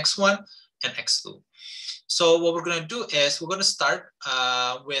transform x1 and x2. So what we're going to do is we're going to start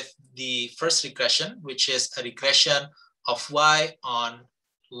with the first regression, which is a regression of y on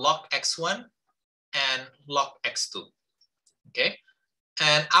log x1 and log x2. Okay.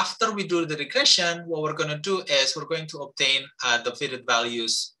 And after we do the regression, what we're going to do is we're going to obtain the fitted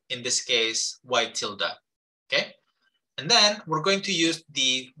values, in this case, y tilde. Okay. And then we're going to use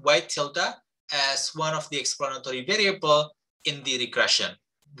the y tilde as one of the explanatory variable in the regression,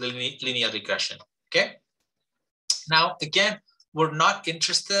 the linear regression. Okay. Now, again, we're not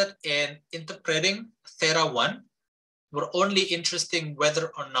interested in interpreting theta 1. We're only interested in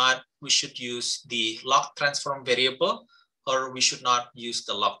whether or not we should use the log transform variable or we should not use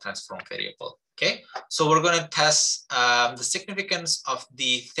the log transform variable. Okay, so we're going to test the significance of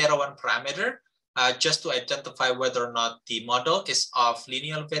the theta 1 parameter just to identify whether or not the model is of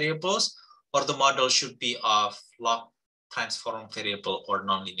linear variables or the model should be of log transform variable or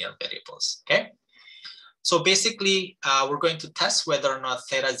nonlinear variables. Okay. So basically, we're going to test whether or not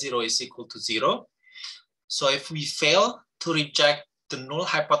theta 0 is equal to 0. So if we fail to reject the null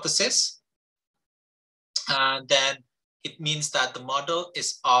hypothesis, then it means that the model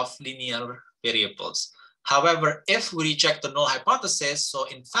is of linear variables. However, if we reject the null hypothesis, so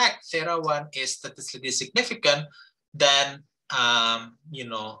in fact, theta 1 is statistically significant, then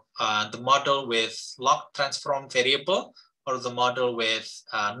the model with log transform variable or the model with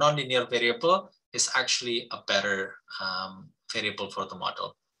nonlinear variable is actually a better variable for the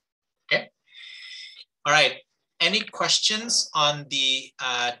model. Okay. All right. Any questions on the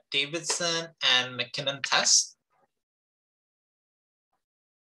Davidson and Mackinnon test?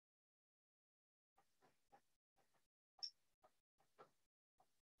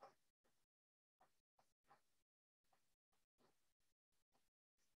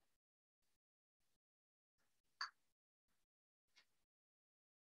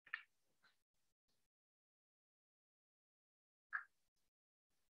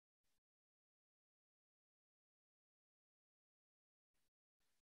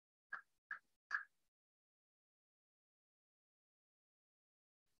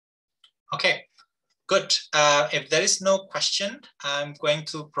 Okay, good. If there is no question, I'm going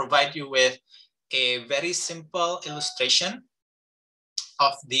to provide you with a very simple illustration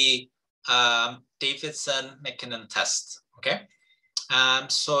of the Davidson-Mackinnon test. Okay,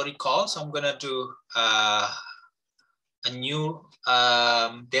 so recall, so I'm going to do a new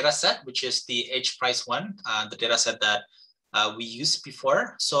data set, which is the H price one, the data set that we used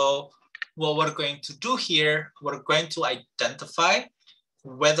before. So what we're going to do here, we're going to identify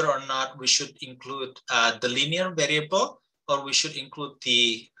whether or not we should include the linear variable or we should include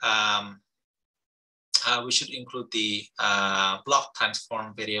the block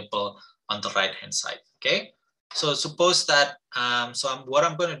transform variable on the right hand side. Okay, so suppose that what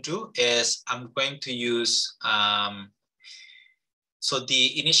I'm going to do is I'm going to use so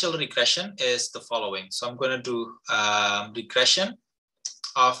the initial regression is the following. So I'm going to do regression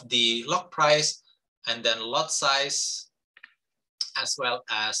of the log price and then lot size, as well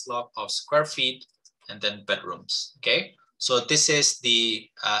as log of square feet and then bedrooms. Okay, so this is the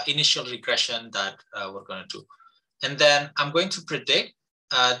initial regression that we're going to do. And then I'm going to predict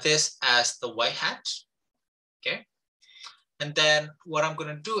this as the y hat. Okay, and then what I'm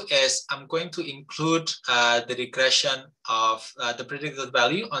going to do is I'm going to include the regression of the predicted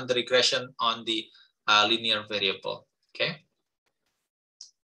value on the regression on the linear variable. Okay.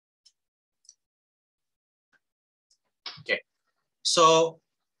 Okay. So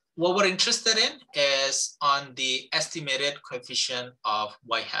what we're interested in is on the estimated coefficient of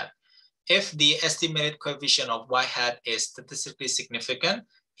y hat. If the estimated coefficient of y hat is statistically significant,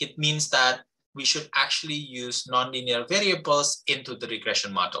 it means that we should actually use nonlinear variables into the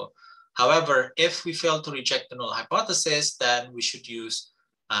regression model. However, if we fail to reject the null hypothesis, then we should use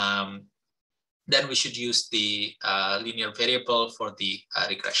the linear variable for the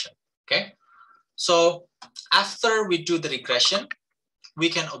regression. Okay. So after we do the regression, we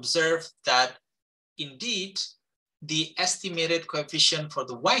can observe that indeed, the estimated coefficient for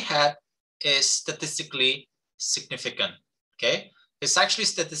the y hat is statistically significant, okay? It's actually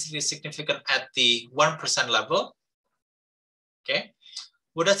statistically significant at the 1% level, okay?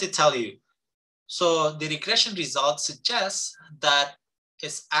 What does it tell you? So the regression results suggest that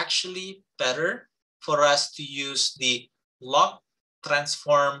it's actually better for us to use the log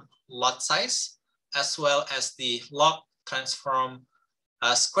transform lot size as well as the log transform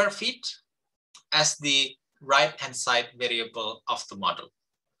square feet as the right-hand side variable of the model,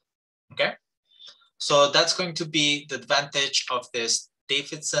 okay? So that's going to be the advantage of this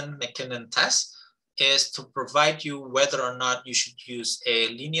Davidson-Mackinnon test, is to provide you whether or not you should use a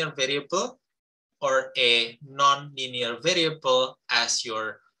linear variable or a non-linear variable as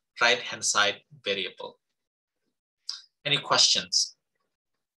your right-hand side variable. Any questions?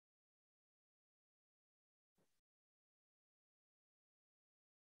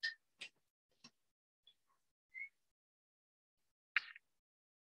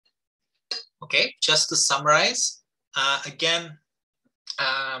 Okay, just to summarize, again,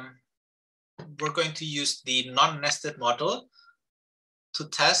 we're going to use the non-nested model to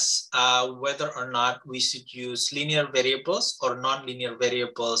test whether or not we should use linear variables or non-linear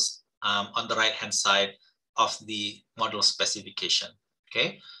variables on the right-hand side of the model specification,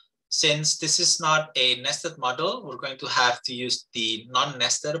 okay? Since this is not a nested model, we're going to have to use the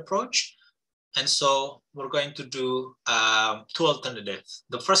non-nested approach. And so we're going to do two alternatives.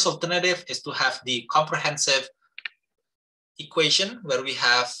 The first alternative is to have the comprehensive equation where we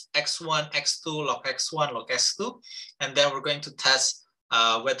have x1, x2, log x1, log x2, and then we're going to test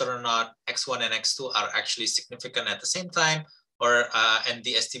whether or not x1 and x2 are actually significant at the same time, or and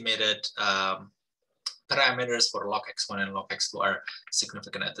the estimated parameters for log x1 and log x2 are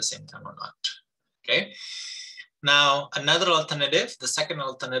significant at the same time or not, okay? Now, another alternative, the second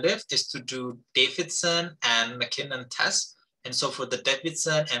alternative, is to do Davidson and Mackinnon tests. And so for the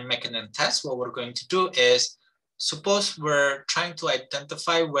Davidson and Mackinnon test, what we're going to do is, suppose we're trying to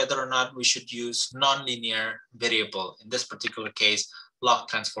identify whether or not we should use nonlinear variable, in this particular case, log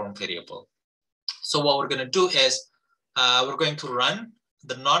transform variable. So what we're going to do is, we're going to run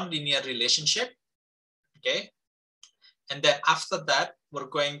the nonlinear relationship, okay? And then after that, we're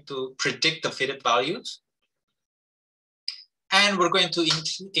going to predict the fitted values. And we're going to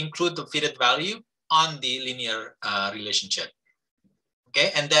include the fitted value on the linear relationship,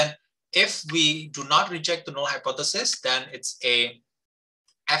 okay? And then if we do not reject the null hypothesis, then it's a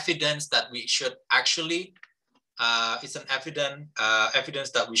evidence that we should actually, it's an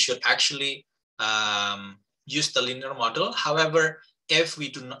evidence that we should actually use the linear model. However, if we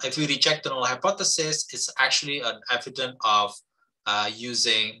reject the null hypothesis, it's actually an evidence of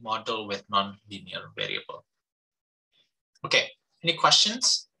using model with non-linear variable. Okay, any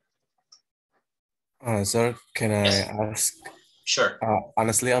questions? Sir, can I ask? Sure.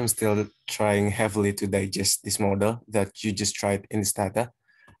 Honestly, I'm still trying heavily to digest this model that you just tried in Stata.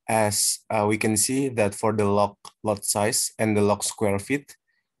 As we can see that for the log lot size and the log square feet,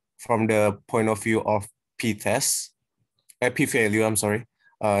 from the point of view of p-test, p-value, I'm sorry,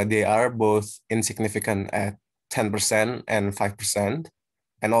 they are both insignificant at 10% and 5%.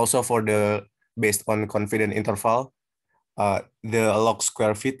 And also for the based on confidence interval, the log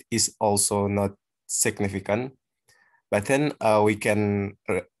square feet is also not significant. But then we can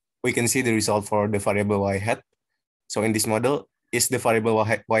see the result for the variable y hat. So in this model, is the variable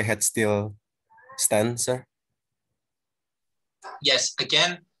y hat still stand, sir? Yes,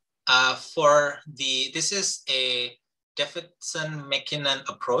 again, this is a Davidson-Mackinnon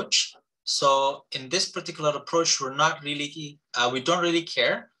approach. So in this particular approach, we're not really, we don't really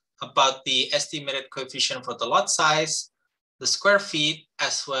care about the estimated coefficient for the lot size, the square feet,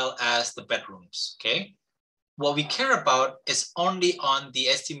 as well as the bedrooms, okay? What we care about is only on the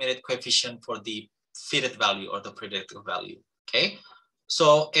estimated coefficient for the fitted value or the predicted value, okay?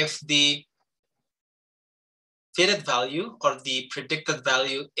 So if the fitted value or the predicted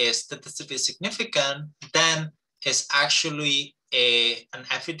value is statistically significant, then it's actually an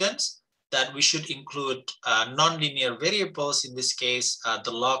evidence that we should include nonlinear variables, in this case,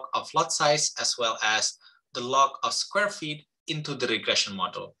 the log of lot size as well as the log of square feet into the regression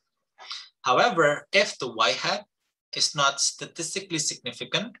model. However, if the y hat is not statistically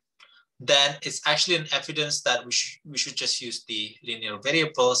significant, then it's actually an evidence that we should just use the linear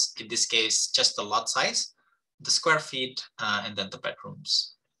variables, in this case, just the lot size, the square feet, and then the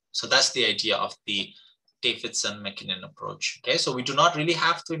bedrooms. So that's the idea of the Davidson-Mackinnon approach. Okay, so we do not really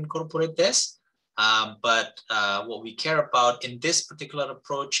have to incorporate this, but what we care about in this particular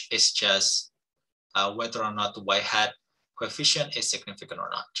approach is just whether or not the y hat coefficient is significant or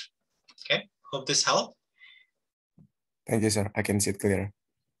not. Okay, Hope this helped. Thank you, sir. I can see it clear.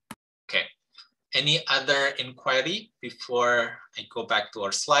 Okay. Any other inquiry before I go back to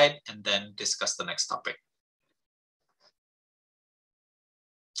our slide and then discuss the next topic?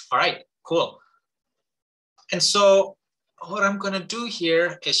 All right, cool. And so what I'm going to do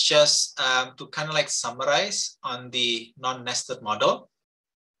here is just to kind of like summarize on the non-nested model.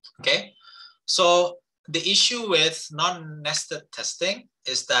 Okay, so the issue with non-nested testing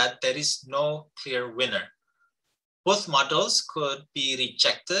is that there is no clear winner. Both models could be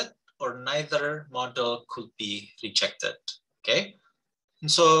rejected or neither model could be rejected. Okay, and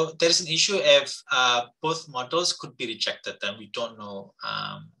so there is an issue if both models could be rejected, then we don't know,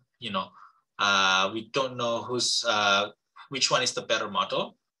 we don't know which one is the better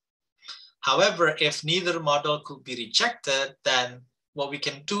model. However, if neither model could be rejected, then what we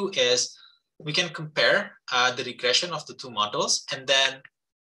can do is we can compare the regression of the two models and then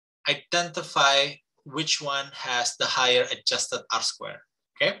identify which one has the higher adjusted R-square,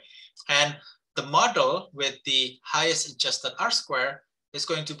 okay? And the model with the highest adjusted R-square is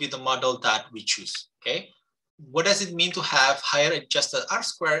going to be the model that we choose, okay? What does it mean to have higher adjusted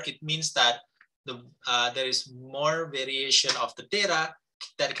R-square? It means that there is more variation of the data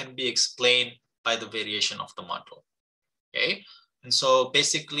that can be explained by the variation of the model, okay? And so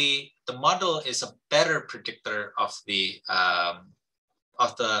basically the model is a better predictor of the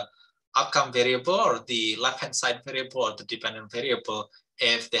outcome variable or the left-hand side variable or the dependent variable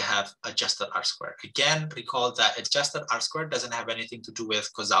if they have adjusted R-square. Again, recall that adjusted R-square doesn't have anything to do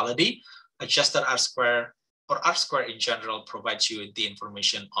with causality. Adjusted R-square or R-square in general provides you the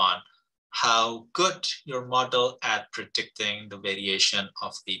information on how good your model at predicting the variation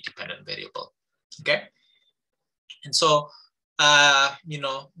of the dependent variable, okay? And so,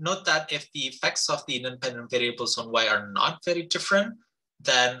 note that if the effects of the independent variables on Y are not very different,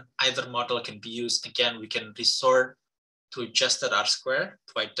 then either model can be used. Again, we can resort to adjusted R-square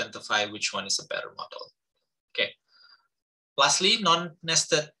to identify which one is a better model, okay? Lastly,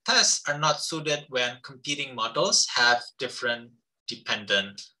 non-nested tests are not suited when competing models have different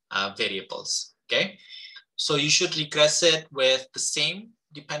dependent variables, okay? So you should regress it with the same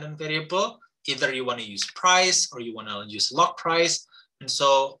dependent variable. Either you want to use price or you want to use log price. And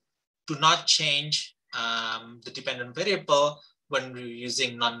so do not change the dependent variable when we're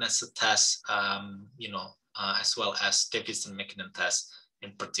using non-nested tests, as well as Davidson-Mackinnon tests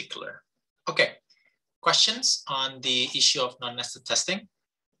in particular. Okay, questions on the issue of non-nested testing?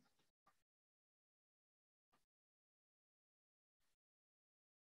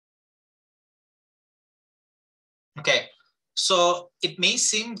 Okay, so it may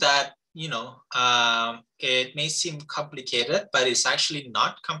seem that, it may seem complicated, but it's actually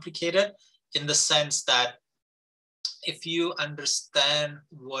not complicated in the sense that if you understand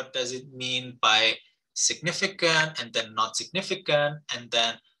what does it mean by significant and then not significant, and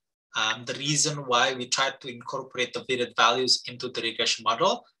then the reason why we try to incorporate the weighted values into the regression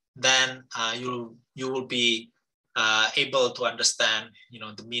model, then you will be able to understand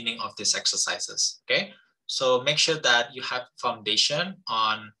the meaning of these exercises, okay? So make sure that you have foundation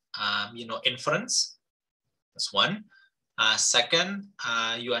on inference. That's one. Second,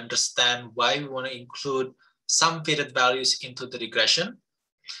 you understand why we want to include some weighted values into the regression.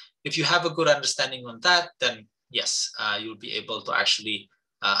 If you have a good understanding on that, then yes, you'll be able to actually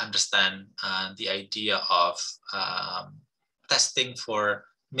understand the idea of testing for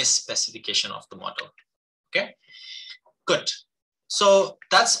misspecification of the model. Okay, good. So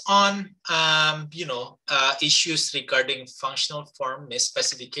that's on issues regarding functional form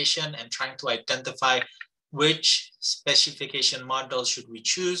misspecification and trying to identify which specification model should we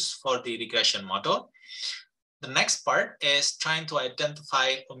choose for the regression model. The next part is trying to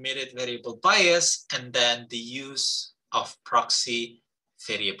identify omitted variable bias and then the use of proxy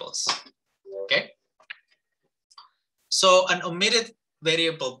variables, okay? So an omitted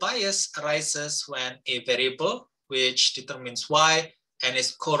variable bias arises when a variable which determines Y and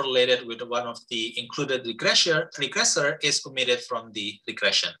is correlated with one of the included regressor is omitted from the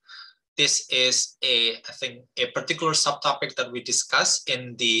regression. This is I think, a particular subtopic that we discussed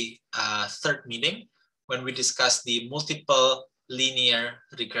in the third meeting when we discussed the multiple linear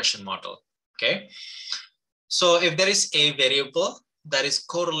regression model, okay? So if there is a variable that is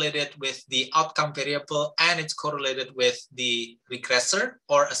correlated with the outcome variable and it's correlated with the regressor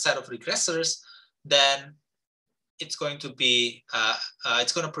or a set of regressors, then it's going to be,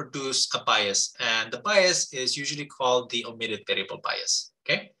 it's going to produce a bias. And the bias is usually called the omitted variable bias,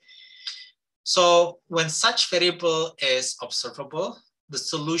 okay? So when such variable is observable, the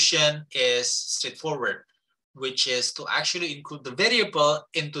solution is straightforward. which is to actually include the variable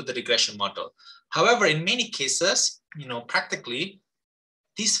into the regression model. However, in many cases, practically,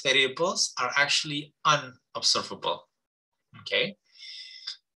 these variables are actually unobservable, okay?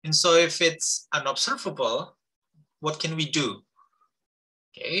 And so if it's unobservable, what can we do?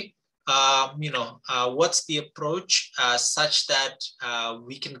 Okay, what's the approach such that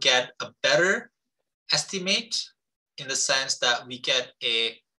we can get a better estimate in the sense that we get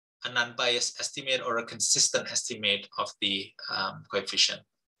a non-biased estimate or a consistent estimate of the coefficient.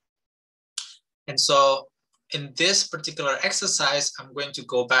 And so in this particular exercise, I'm going to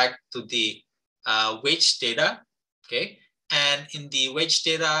go back to the wage data, okay? And in the wage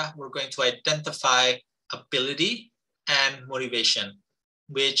data, we're going to identify ability and motivation,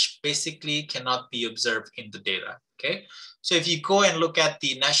 which basically cannot be observed in the data, okay? So if you go and look at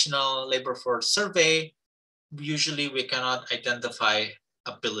the National Labor Force Survey, usually we cannot identify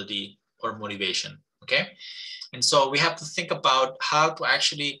ability or motivation, okay? And so we have to think about how to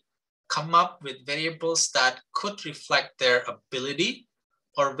actually come up with variables that could reflect their ability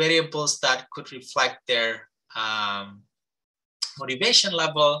or variables that could reflect their motivation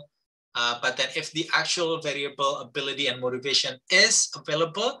level. But then if the actual variable ability and motivation is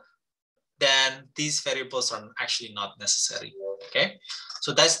available, then these variables are actually not necessary, okay?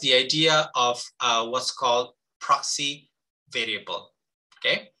 So that's the idea of what's called proxy variable,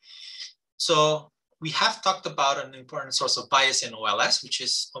 okay? So we have talked about an important source of bias in OLS, which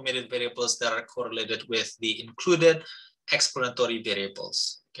is omitted variables that are correlated with the included explanatory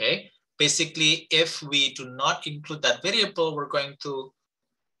variables, okay? Basically, if we do not include that variable, we're going to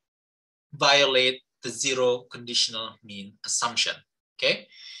violate the zero conditional mean assumption, okay?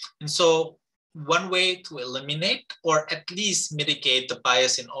 And so one way to eliminate or at least mitigate the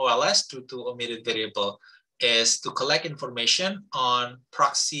bias in OLS due to omitted variable is to collect information on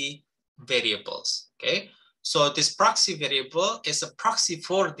proxy variables, okay? So this proxy variable is a proxy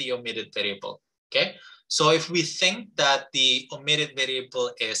for the omitted variable, okay? So if we think that the omitted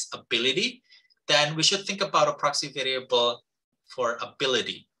variable is ability, then we should think about a proxy variable for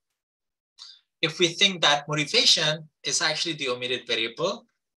ability. If we think that motivation is actually the omitted variable,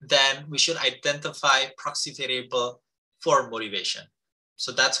 then we should identify proxy variable for motivation.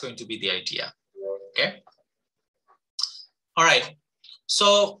 So that's going to be the idea, okay? All right,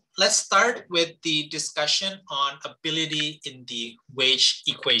 so let's start with the discussion on ability in the wage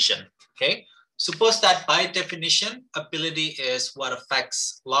equation, okay? Suppose that by definition, ability is what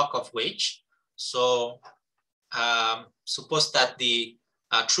affects log of wage. So suppose that the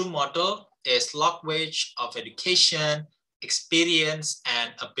true model is log wage of education, experience,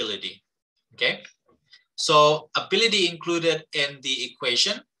 and ability, okay? So ability included in the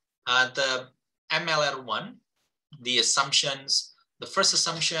equation, the MLR1, the assumptions, the first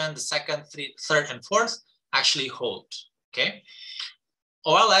assumption, the second, third, and fourth actually hold, okay?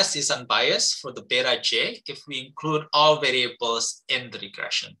 OLS is unbiased for the beta j if we include all variables in the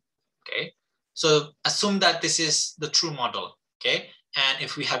regression, okay? So assume that this is the true model, okay? And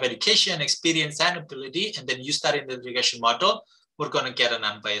if we have education, experience, and ability, and then use that in the regression model, we're gonna get an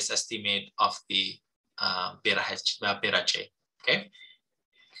unbiased estimate of the beta j, okay?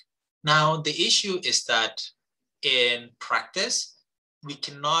 Now, the issue is that in practice, we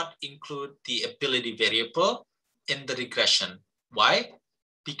cannot include the ability variable in the regression. Why?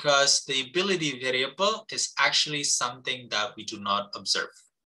 Because the ability variable is actually something that we do not observe,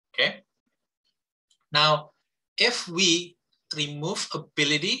 okay? Now, if we remove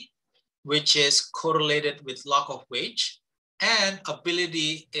ability, which is correlated with log of wage, and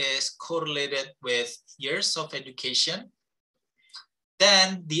ability is correlated with years of education,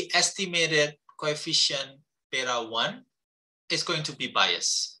 then the estimated coefficient beta 1 is going to be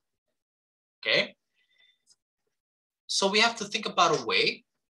biased, okay? So we have to think about a way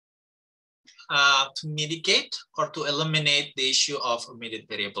to mitigate or to eliminate the issue of omitted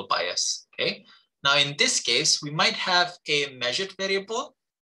variable bias, okay? Now in this case, we might have a measured variable.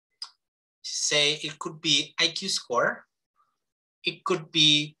 Say it could be IQ score. It could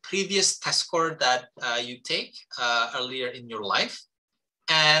be previous test score that you take earlier in your life.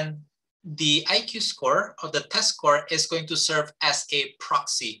 And the IQ score or the test score is going to serve as a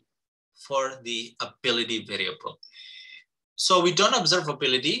proxy for the ability variable. So we don't observe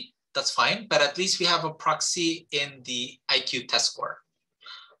ability, that's fine, but at least we have a proxy in the IQ test score.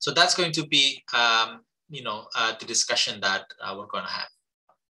 So that's going to be the discussion that we're going to have.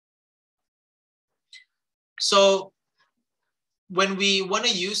 So when we want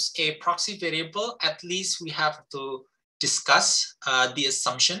to use a proxy variable, at least we have to discuss the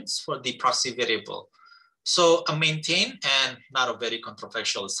assumptions for the proxy variable. So a maintained and not a very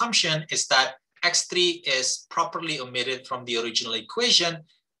controversial assumption is that X3 is properly omitted from the original equation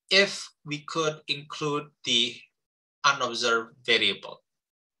if we could include the unobserved variable,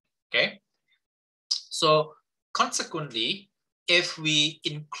 okay? So consequently, if we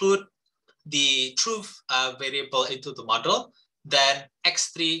include the truth variable into the model, then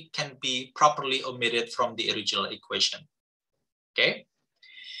X3 can be properly omitted from the original equation, okay?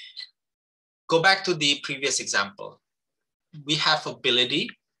 Go back to the previous example. We have ability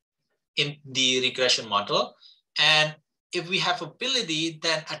in the regression model, and if we have ability,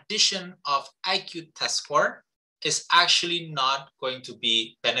 then addition of IQ test score is actually not going to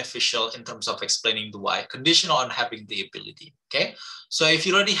be beneficial in terms of explaining the why, conditional on having the ability, okay? So if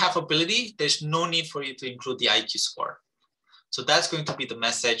you already have ability, there's no need for you to include the IQ score. So that's going to be the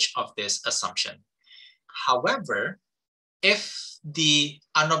message of this assumption. However, if the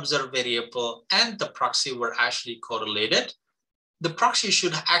unobserved variable and the proxy were actually correlated, the proxy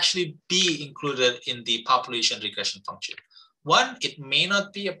should actually be included in the population regression function. One, it may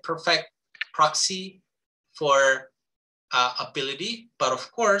not be a perfect proxy for ability, but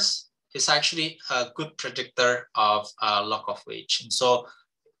of course, it's actually a good predictor of log of wage. And so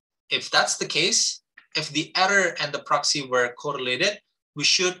if that's the case, if the error and the proxy were correlated, we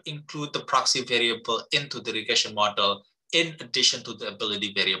should include the proxy variable into the regression model in addition to the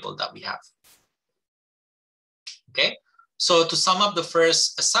ability variable that we have. Okay, so to sum up the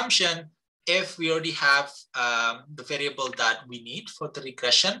first assumption, if we already have the variable that we need for the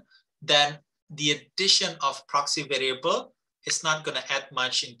regression, then the addition of proxy variable is not going to add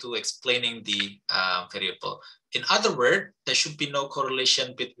much into explaining the variable. In other words, there should be no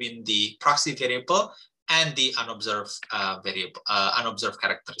correlation between the proxy variable and the unobserved variable, unobserved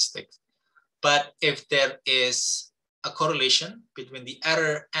characteristic. But if there is a correlation between the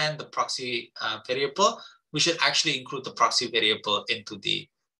error and the proxy variable, we should actually include the proxy variable into the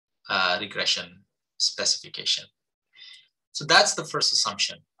regression specification. So that's the first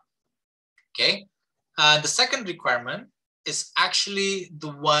assumption. Okay. The second requirement is actually the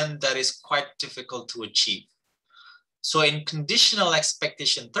one that is quite difficult to achieve. So in conditional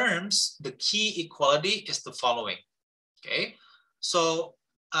expectation terms, the key equality is the following. Okay. So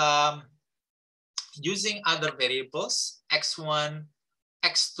using other variables, x1,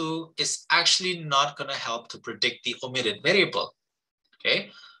 x2 is actually not going to help to predict the omitted variable.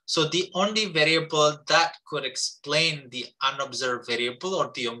 Okay. So the only variable that could explain the unobserved variable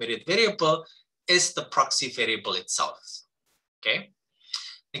or the omitted variable is the proxy variable itself. Okay.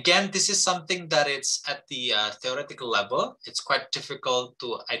 Again, this is something that it's at the theoretical level. It's quite difficult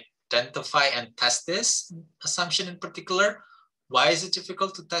to identify and test this assumption in particular. Why is it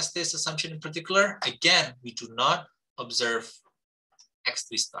difficult to test this assumption in particular? Again, we do not observe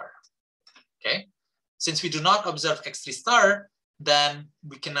x3 star. Okay. Since we do not observe x3 star, then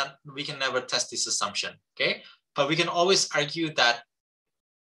we can never test this assumption. Okay. But we can always argue that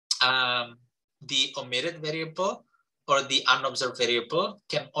the omitted variable or the unobserved variable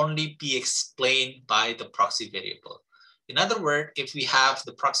can only be explained by the proxy variable. In other words, if we have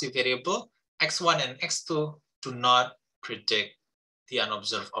the proxy variable, x1 and x2 do not predict the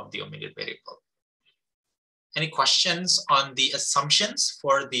unobserved of the omitted variable. Any questions on the assumptions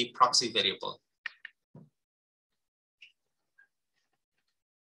for the proxy variable?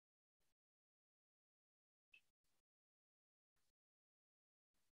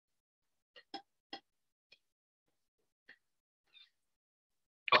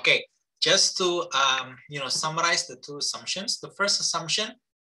 Okay, just to summarize the two assumptions. The first assumption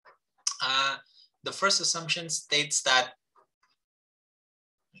states that.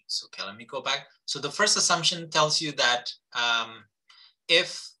 So, okay, let me go back. So the first assumption tells you that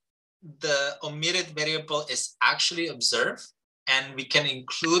if the omitted variable is actually observed and we can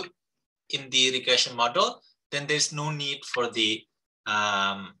include in the regression model, then there's no need for the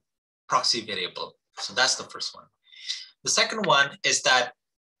proxy variable. So that's the first one. The second one is that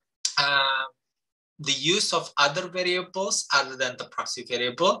the use of other variables other than the proxy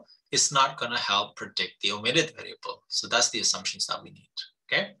variable is not going to help predict the omitted variable. So that's the assumptions that we need.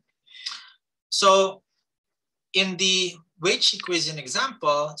 Okay. So in the wage equation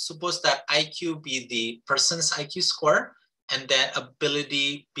example, suppose that IQ be the person's IQ score and then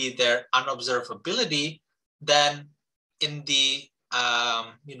ability be their unobserved ability. Then in the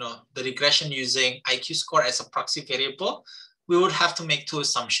the regression using IQ score as a proxy variable, we would have to make two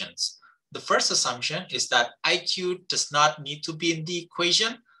assumptions. The first assumption is that IQ does not need to be in the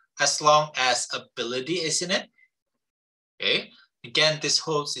equation as long as ability is in it. Okay. Again, this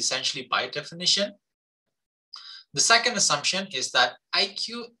holds essentially by definition. The second assumption is that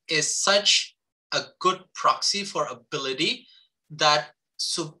IQ is such a good proxy for ability that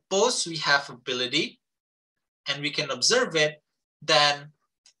suppose we have ability and we can observe it, then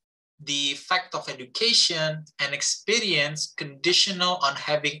the effect of education and experience conditional on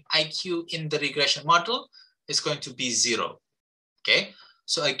having IQ in the regression model is going to be 0. Okay,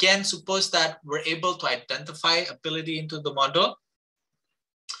 so again, suppose that we're able to identify ability into the model,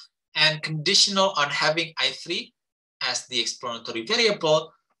 and conditional on having I3 as the explanatory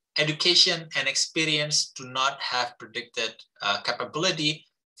variable, education and experience do not have predicted capability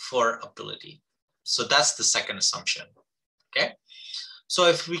for ability. So that's the second assumption. Okay, so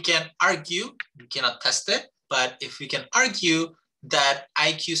if we can argue, we cannot test it, but if we can argue that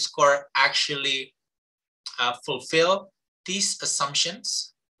IQ score actually fulfill these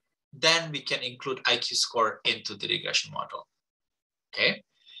assumptions, then we can include IQ score into the regression model. Okay,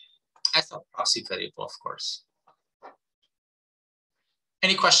 as a proxy variable, of course.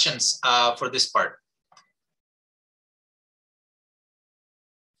 Any questions for this part?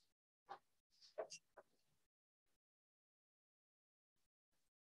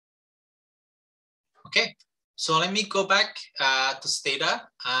 Okay, so let me go back to Stata.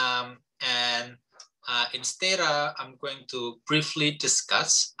 In Stata, I'm going to briefly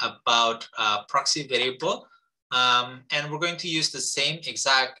discuss about proxy variable. And we're going to use the same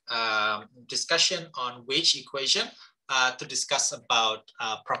exact discussion on wage equation to discuss about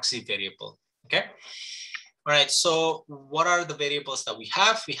proxy variable. Okay. All right. So what are the variables that we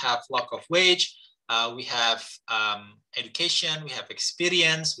have? We have log of wage. We have education. We have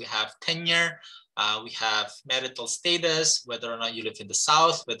experience. We have tenure. We have marital status, whether or not you live in the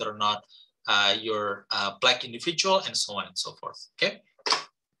South, whether or not you're a Black individual, and so on and so forth. Okay.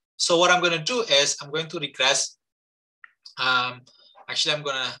 So what I'm going to do is I'm going to regress. Actually, I'm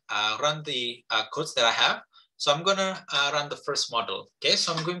going to run the codes that I have. So I'm going to run the first model. Okay,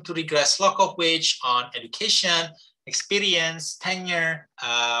 so I'm going to regress log of wage on education, experience, tenure,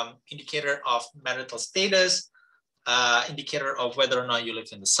 indicator of marital status, indicator of whether or not you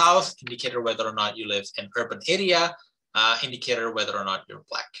live in the South, indicator whether or not you live in urban area, indicator whether or not you're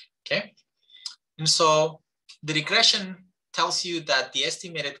Black. Okay, and so the regression tells you that the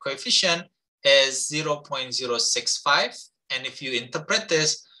estimated coefficient is 0.065. And if you interpret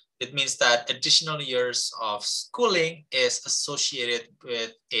this, it means that additional years of schooling is associated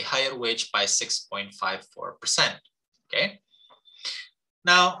with a higher wage by 6.54%. Okay.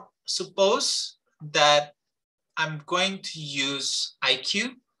 Now, suppose that I'm going to use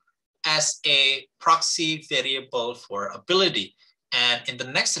IQ as a proxy variable for ability. And in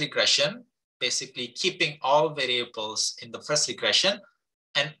the next regression, basically keeping all variables in the first regression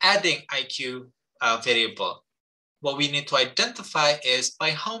and adding IQ variable. What we need to identify is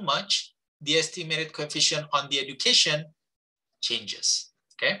by how much the estimated coefficient on the education changes.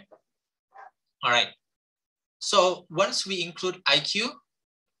 Okay. All right. So once we include IQ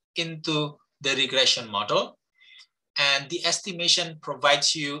into the regression model, and the estimation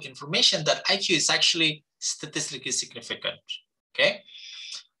provides you information that IQ is actually statistically significant. Okay.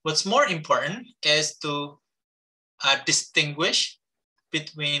 What's more important is to distinguish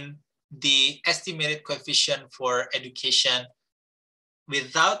between the estimated coefficient for education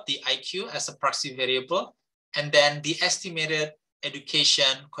without the IQ as a proxy variable, and then the estimated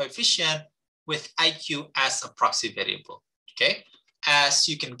education coefficient with IQ as a proxy variable. Okay. As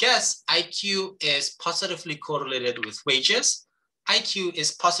you can guess, IQ is positively correlated with wages. IQ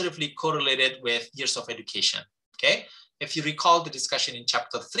is positively correlated with years of education. Okay. If you recall the discussion in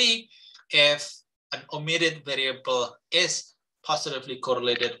chapter 3, if an omitted variable is positively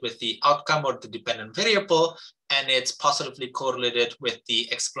correlated with the outcome or the dependent variable, and it's positively correlated with the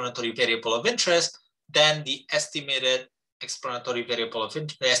explanatory variable of interest, then the estimated explanatory variable of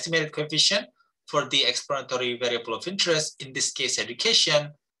interest, the estimated coefficient for the explanatory variable of interest, in this case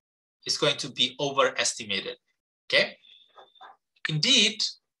education, is going to be overestimated. Okay. Indeed,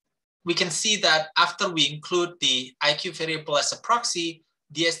 we can see that after we include the IQ variable as a proxy,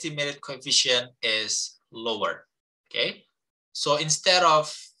 the estimated coefficient is lower. Okay. So instead of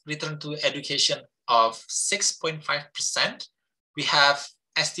return to education of 6.5%, we have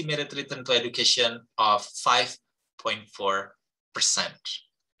estimated return to education of 5.4%.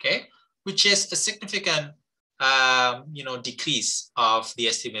 Okay, which is a significant, decrease of the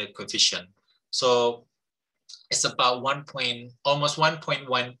estimated coefficient. So it's about almost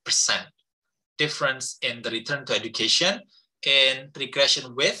 1.1% difference in the return to education in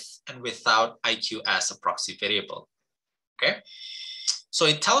regression with and without IQ as a proxy variable. Okay, so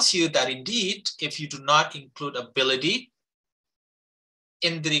it tells you that indeed, if you do not include ability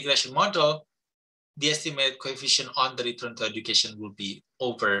in the regression model, the estimated coefficient on the return to education will be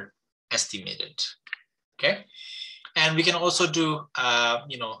overestimated. Okay, And we can also do,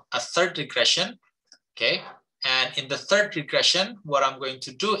 a third regression, okay? And in the third regression, what I'm going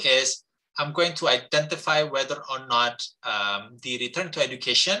to do is I'm going to identify whether or not the return to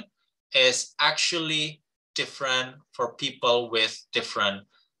education is actually different for people with different,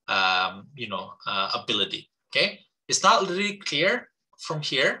 ability, okay? It's not really clear from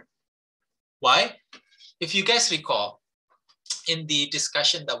here. Why? If you guys recall, in the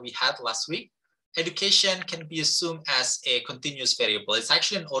discussion that we had last week, education can be assumed as a continuous variable. It's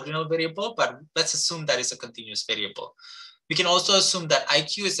actually an ordinal variable, but let's assume that it's a continuous variable. We can also assume that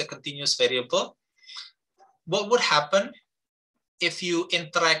IQ is a continuous variable. What would happen if you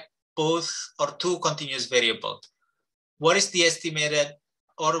interact both or two continuous variables? What is the estimated,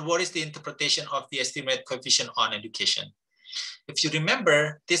 or what is the interpretation of the estimated coefficient on education? If you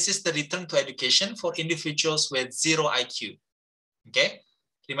remember, this is the return to education for individuals with 0 IQ. Okay,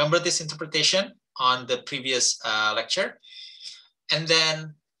 remember this interpretation on the previous lecture? And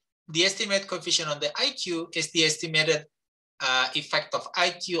then the estimated coefficient on the IQ is the estimated effect of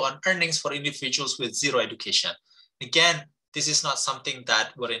IQ on earnings for individuals with 0 education. Again, this is not something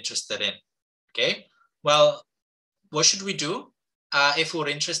that we're interested in. Okay, well, what should we do if we're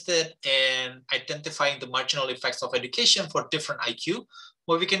interested in identifying the marginal effects of education for different IQ?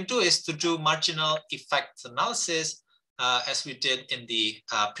 What we can do is to do marginal effects analysis as we did in the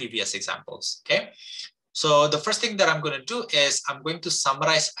previous examples, okay? So the first thing that I'm going to do is I'm going to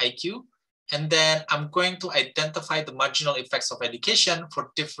summarize IQ, and then I'm going to identify the marginal effects of education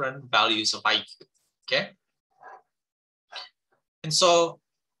for different values of IQ, okay? And so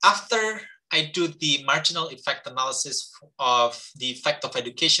after I do the marginal effect analysis of the effect of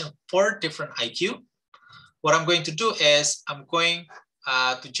education for different IQ, what I'm going to do is I'm going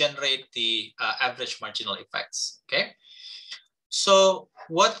to generate the average marginal effects, okay? So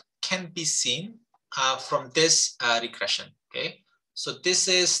what can be seen from this regression, okay? So this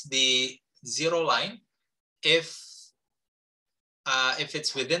is the 0 line. If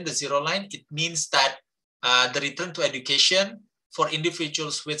it's within the 0 line, it means that the return to education for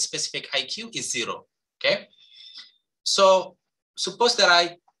individuals with specific IQ is 0, okay? So suppose that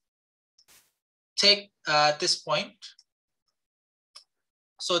I take this point.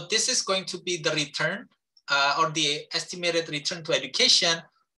 So this is going to be the return or the estimated return to education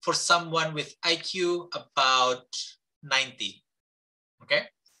for someone with IQ about 90, okay?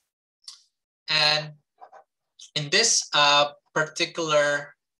 And in this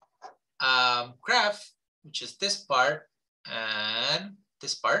particular graph, which is this part and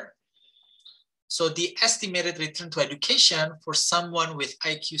this part, so the estimated return to education for someone with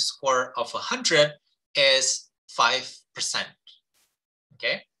IQ score of 100 is 5%,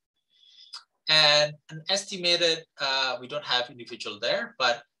 okay? And an estimated, we don't have individual there,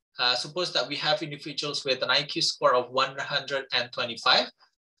 but suppose that we have individuals with an IQ score of 125,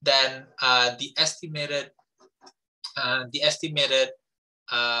 then the estimated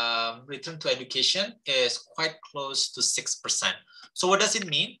return to education is quite close to 6%. So what does it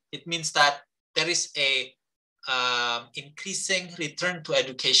mean? It means that there is a increasing return to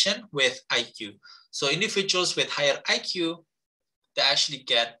education with IQ. So individuals with higher IQ, they actually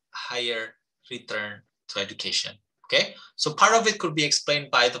get higher return to education, okay? So part of it could be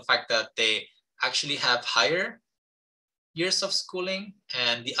explained by the fact that they actually have higher years of schooling,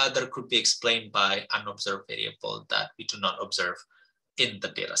 and the other could be explained by unobserved variable that we do not observe in the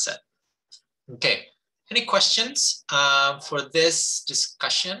data set. Okay, any questions for this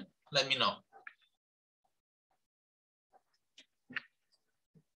discussion? Let me know.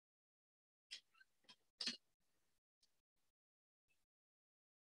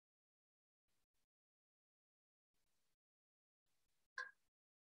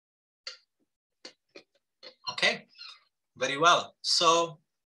 Okay, very well. So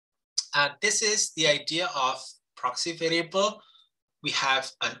this is the idea of proxy variable. We have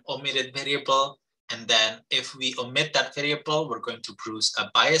an omitted variable, and then if we omit that variable, we're going to produce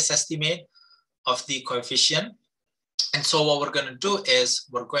a bias estimate of the coefficient. And so what we're going to do is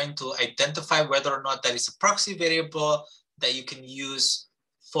we're going to identify whether or not that is a proxy variable that you can use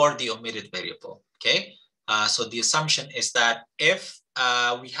for the omitted variable, okay? So the assumption is that if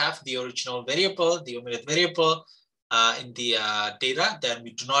we have the original variable, the omitted variable in the data, then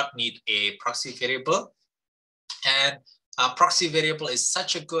we do not need a proxy variable. And a proxy variable is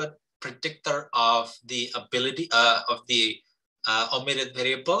such a good predictor of the ability of the omitted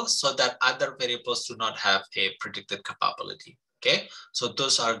variable, so that other variables do not have a predicted capability, okay? So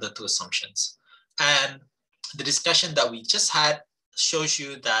those are the two assumptions. And the discussion that we just had shows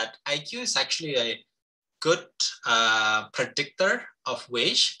you that IQ is actually a good predictor of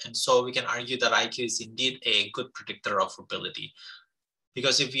wage. And so we can argue that IQ is indeed a good predictor of ability.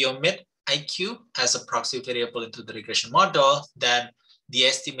 Because if we omit IQ as a proxy variable into the regression model, then the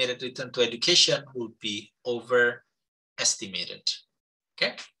estimated return to education would be overestimated.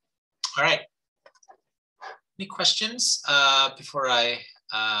 Okay, all right. Any questions before I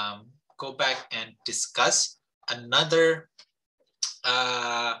go back and discuss another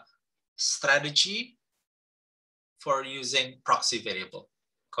strategy for using proxy variable?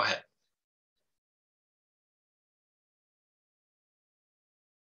 Go ahead.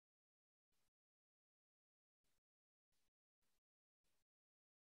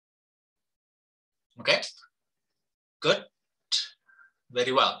 Okay, good,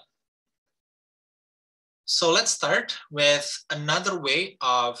 very well. So let's start with another way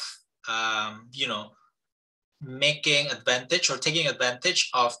of, making advantage or taking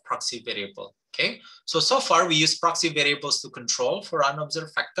advantage of proxy variable. Okay, so far we use proxy variables to control for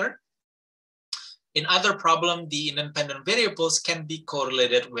unobserved factor. In other problem, the independent variables can be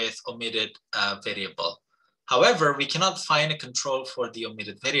correlated with omitted variable. However, we cannot find a control for the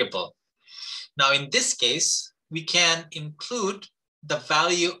omitted variable. Now, in this case, we can include the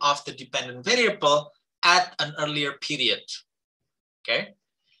value of the dependent variable at an earlier period. Okay,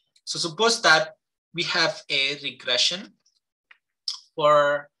 so suppose that we have a regression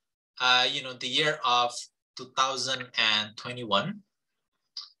for the year of 2021.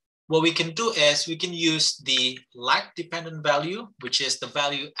 What we can do is we can use the lag dependent value, which is the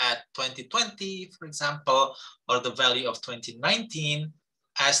value at 2020, for example, or the value of 2019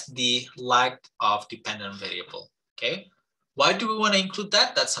 as the lag of dependent variable. Okay, why do we want to include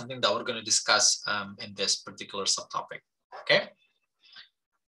that? That's something that we're going to discuss in this particular subtopic. Okay,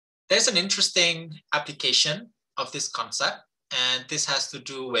 there's an interesting application of this concept, and this has to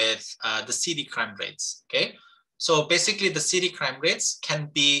do with the CD crime rates. Okay, so basically the CD crime rates can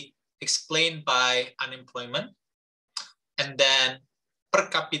be explained by unemployment and then per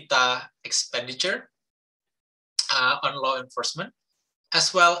capita expenditure on law enforcement,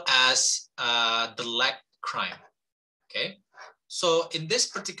 as well as the lag crime. Okay, so in this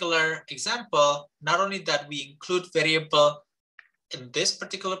particular example, not only that we include variable in this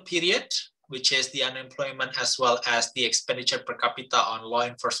particular period, which is the unemployment as well as the expenditure per capita on law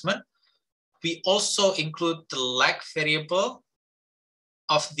enforcement, we also include the lag variable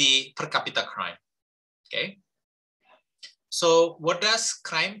of the per capita crime. Okay, so what does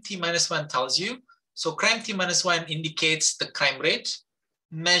crime T-1 tells you? So crime T-1 indicates the crime rate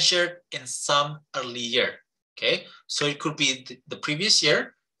measured in some early year. Okay, so it could be the previous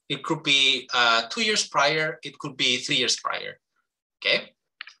year, it could be 2 years prior, it could be 3 years prior. Okay,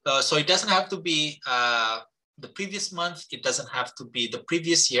 so it doesn't have to be the previous month, it doesn't have to be the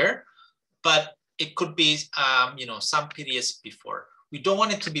previous year, but it could be some periods before. We don't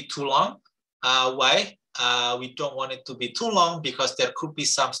want it to be too long. Why? We don't want it to be too long because there could be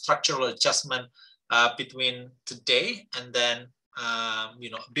some structural adjustment between today and then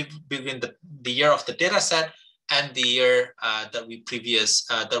between the year of the data set and the year that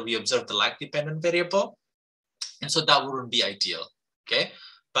we observed the lag dependent variable. And so that wouldn't be ideal. Okay,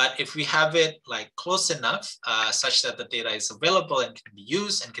 but if we have it like close enough such that the data is available and can be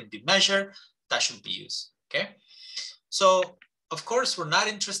used and can be measured, that should be used. Okay, so of course we're not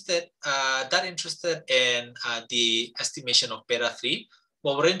interested in the estimation of beta 3.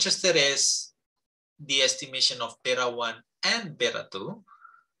 What we're interested is the estimation of beta 1 and beta 2,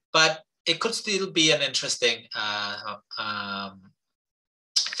 but it could still be an interesting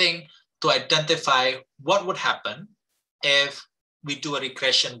thing to identify what would happen if we do a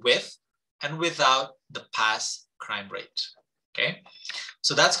regression with and without the past crime rate. Okay,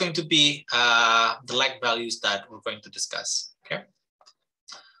 so that's going to be the lag values that we're going to discuss. Okay,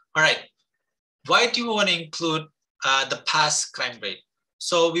 all right. Why do we want to include the past crime rate?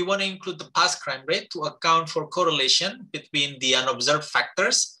 So we want to include the past crime rate to account for correlation between the unobserved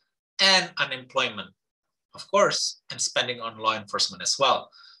factors and unemployment, of course, and spending on law enforcement as well.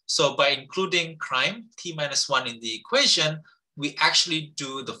 So by including crime T-1 in the equation, we actually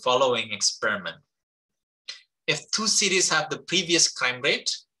do the following experiment. If two cities have the previous crime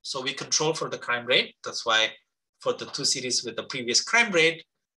rate, so we control for the crime rate, that's why for the two cities with the previous crime rate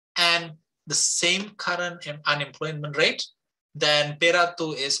and the same current unemployment rate, then beta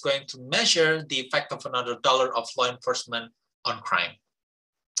 2 is going to measure the effect of another dollar of law enforcement on crime.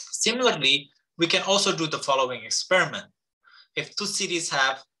 Similarly, we can also do the following experiment. If two cities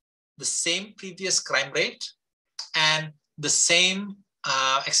have the same previous crime rate and the same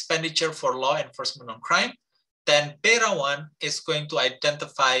expenditure for law enforcement on crime, then beta 1 is going to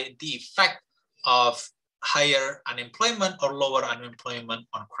identify the effect of higher unemployment or lower unemployment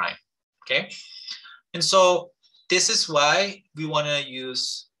on crime, okay? And so this is why we want to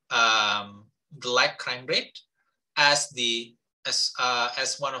use the lag crime rate as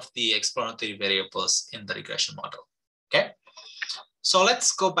one of the explanatory variables in the regression model, okay? So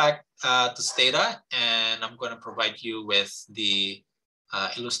let's go back to Stata, and I'm going to provide you with the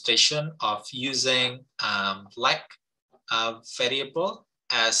illustration of using lag variable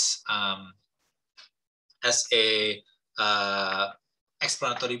as a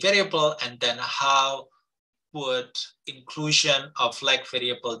explanatory variable, and then how would inclusion of lag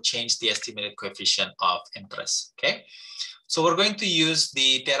variable change the estimated coefficient of interest, okay? So we're going to use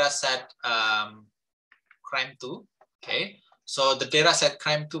the dataset crime2, okay? So the dataset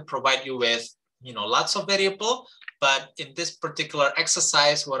crime2 provide you with, lots of variable, but in this particular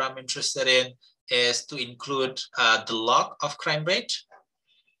exercise, what I'm interested in is to include the log of crime rate,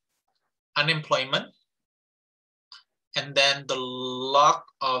 unemployment, and then the log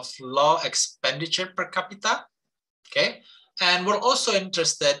of law expenditure per capita, okay? And we're also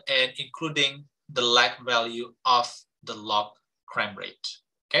interested in including the lag value of the log crime rate,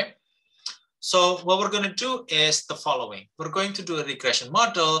 okay? So what we're going to do is the following. We're going to do a regression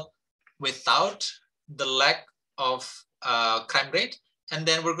model without the lag of crime rate, and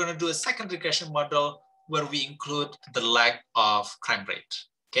then we're going to do a second regression model where we include the lag of crime rate,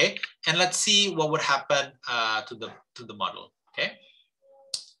 okay? And let's see what would happen to the model, okay?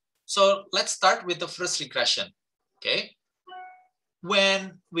 So let's start with the first regression, okay?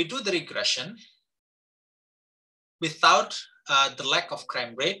 When we do the regression without the lag of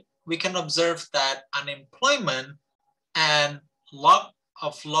crime rate, we can observe that unemployment and log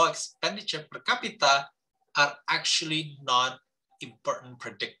of law expenditure per capita are actually not important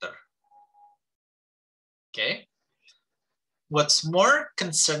predictor, okay? What's more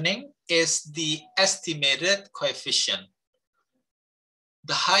concerning is the estimated coefficient.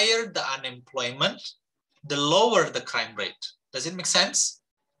 The higher the unemployment, the lower the crime rate. Does it make sense?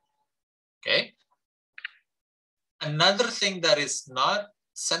 Okay. Another thing that is not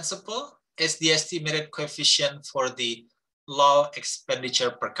sensible is the estimated coefficient for the law expenditure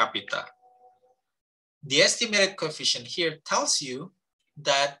per capita. The estimated coefficient here tells you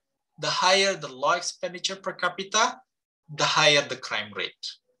that the higher the law expenditure per capita, the higher the crime rate,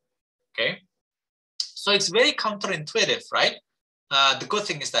 okay? So it's very counterintuitive, right? The good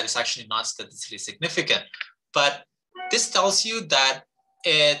thing is that it's actually not statistically significant, but this tells you that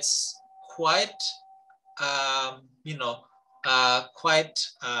it's quite,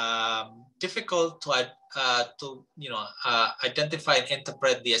 difficult to identify and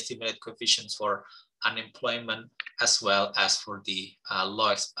interpret the estimated coefficients for unemployment as well as for the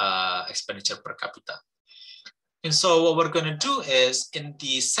law expenditure per capita. And so what we're going to do is in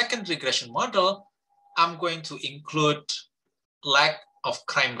the second regression model, I'm going to include lag of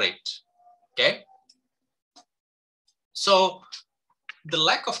crime rate, okay? So the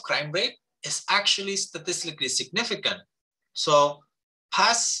lag of crime rate is actually statistically significant. So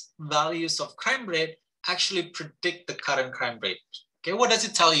past values of crime rate actually predict the current crime rate. Okay, what does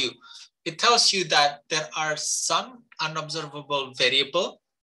it tell you? It tells you that there are some unobservable variable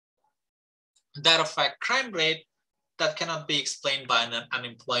that affect crime rate that cannot be explained by an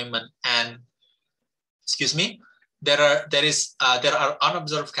unemployment, and there are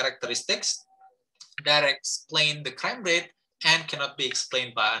unobserved characteristics that explain the crime rate and cannot be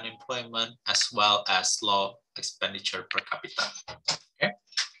explained by unemployment as well as law expenditure per capita. Okay.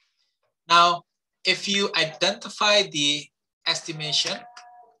 Now, if you identify the estimation,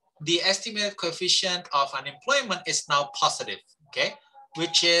 the estimated coefficient of unemployment is now positive, okay,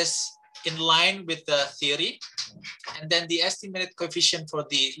 which is in line with the theory. And then the estimated coefficient for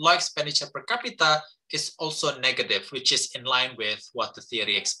the law expenditure per capita is also negative, which is in line with what the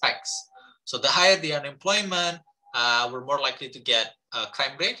theory expects. So the higher the unemployment, we're more likely to get a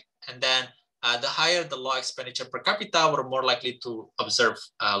crime rate. And then the higher the law expenditure per capita, we're more likely to observe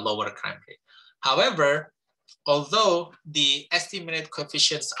a lower crime rate. However, although the estimated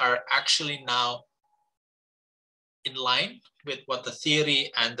coefficients are actually now in line with what the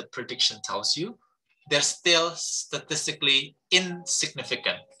theory and the prediction tells you, they're still statistically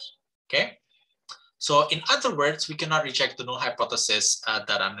insignificant, okay? So in other words, we cannot reject the null hypothesis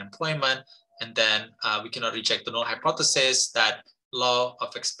that unemployment, and then we cannot reject the null hypothesis that law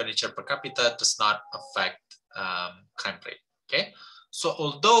of expenditure per capita does not affect crime rate, okay? So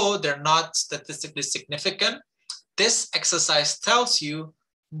although they're not statistically significant, this exercise tells you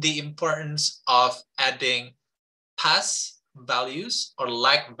the importance of adding past values or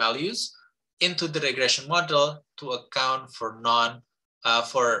lag values into the regression model to account for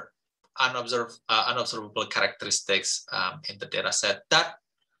unobservable characteristics in the data set that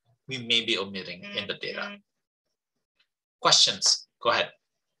we may be omitting in the data. Questions? Go ahead.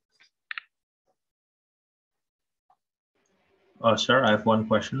 Sir, I have one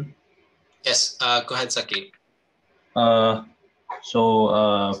question. Yes, go ahead, Zaki. From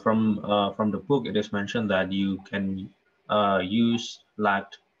the book, it is mentioned that you can use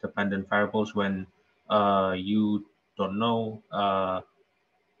lagged dependent variables when you don't know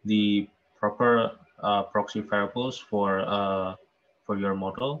the proper proxy variables for your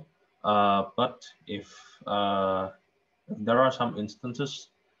model. But if there are some instances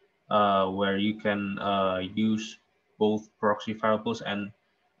where you can use both proxy variables and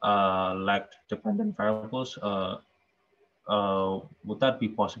lagged dependent variables, would that be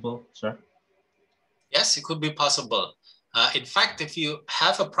possible, sir? Yes, it could be possible. In fact, if you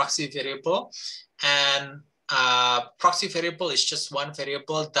have a proxy variable, and proxy variable is just one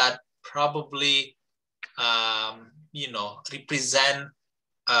variable that probably represent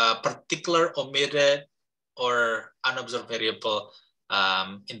a particular omitted or unobserved variable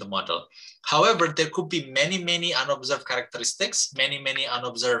in the model. However, there could be many unobserved characteristics, many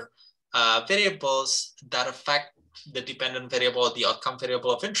unobserved variables that affect the dependent variable, the outcome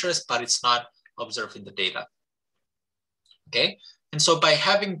variable of interest, but it's not observed in the data. Okay, and so by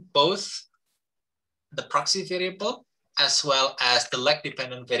having both the proxy variable as well as the lag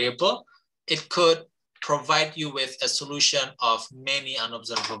dependent variable, it could provide you with a solution of many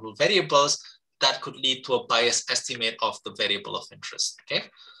unobservable variables that could lead to a biased estimate of the variable of interest. Okay,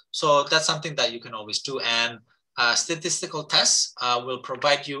 so that's something that you can always do, and statistical tests will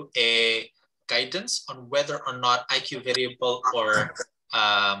provide you a guidance on whether or not IQ variable or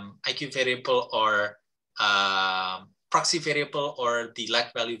proxy variable or the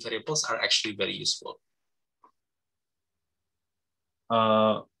lag value variables are actually very useful.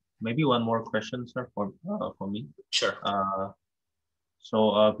 Maybe one more question, sir, for me. Sure.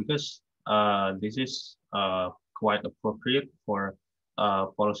 Because this is quite appropriate for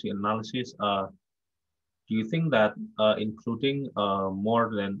policy analysis, do you think that including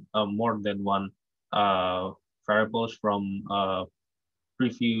more than one variables from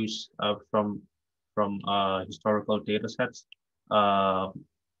previous from historical data sets,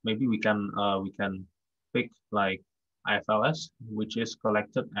 maybe we can pick like IFLS, which is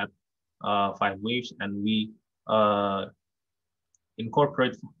collected at 5 waves, and we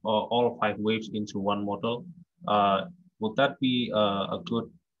incorporate all 5 waves into one model? Would that be a good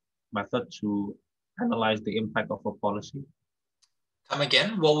method to analyze the impact of a policy? Come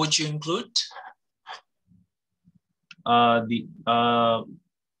again, what would you include? The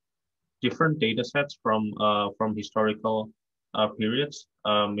different data sets from historical periods,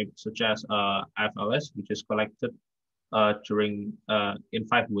 such as IFLS, which is collected during in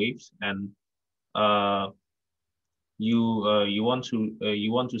 5 waves, and you want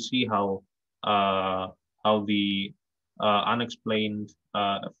to see how the unexplained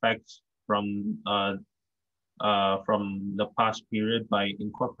effects from the past period by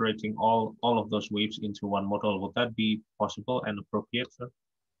incorporating all of those waves into one model. Would that be possible and appropriate, sir?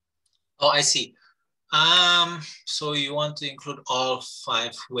 Oh, I see. So you want to include all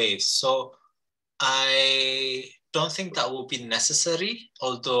 5 waves. So I don't think that will be necessary,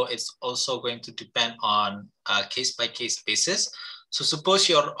 although it's also going to depend on a case-by-case basis. So suppose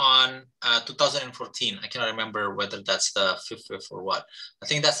you're on 2014. I cannot remember whether that's the 5th wave or what. I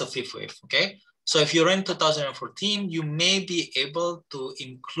think that's the 5th wave, okay? So if you're in 2014, you may be able to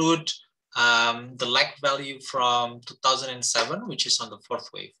include the lag value from 2007, which is on the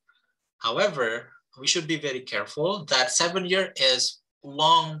 4th wave. However, we should be very careful that 7 year is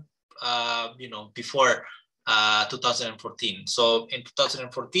long, before 2014. So in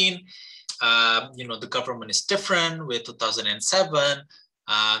 2014, the government is different. With 2007,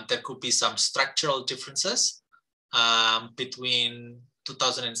 there could be some structural differences between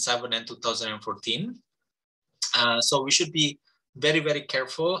 2007 and 2014. So we should be very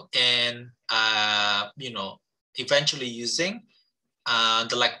careful in, eventually using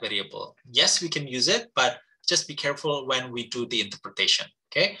the lag variable. Yes, we can use it, but just be careful when we do the interpretation.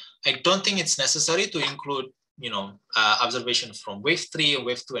 Okay, I don't think it's necessary to include, observations from wave 3,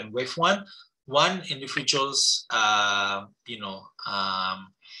 wave 2, and wave 1. One, individuals,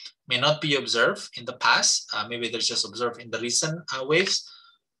 may not be observed in the past. Maybe they're just observed in the recent waves.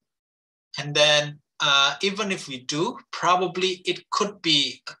 And then even if we do, probably it could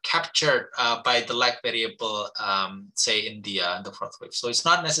be captured by the lag variable, say in the 4th wave. So it's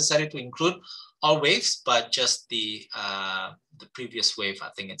not necessary to include all waves, but just the previous wave. I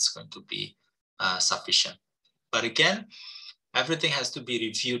think it's going to be sufficient. But again, Everything has to be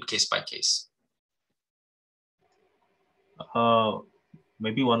reviewed case by case.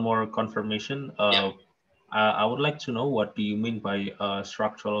 Maybe one more confirmation. Yeah. I would like to know, what do you mean by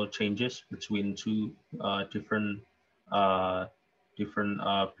structural changes between two different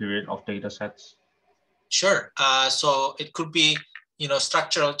period of data sets? Sure. So it could be,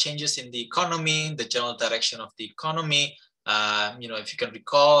 structural changes in the economy, the general direction of the economy. If you can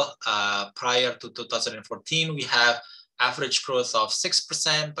recall, prior to 2014, we have average growth of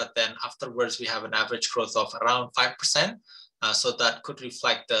 6%, but then afterwards we have an average growth of around 5%. So that could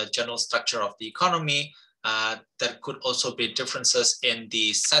reflect the general structure of the economy. There could also be differences in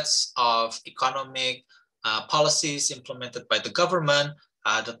the sets of economic policies implemented by the government,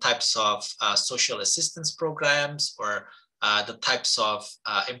 the types of social assistance programs, or the types of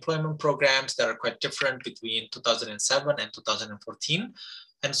employment programs that are quite different between 2007 and 2014.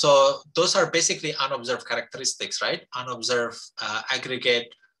 And so those are basically unobserved characteristics, right? Unobserved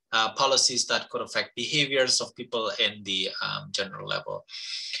aggregate policies that could affect behaviors of people in the general level.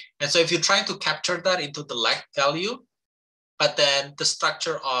 And so if you're trying to capture that into the lag value, but then the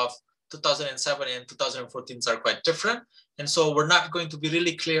structure of 2007 and 2014 are quite different. And so we're not going to be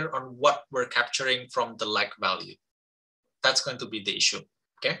really clear on what we're capturing from the lag value. That's going to be the issue,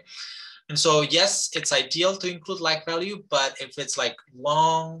 okay? And so yes, it's ideal to include lag value, but if it's like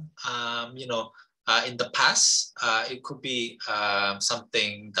long, in the past, it could be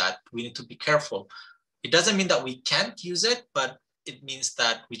something that we need to be careful. It doesn't mean that we can't use it, but it means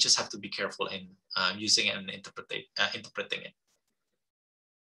that we just have to be careful in using it and interpreting it.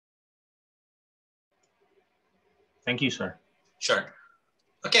 Thank you, sir. Sure.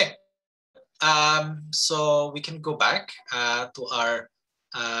 Okay. So we can go back to our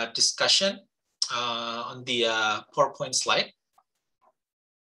discussion on the PowerPoint slide.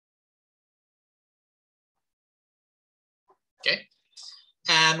 Okay.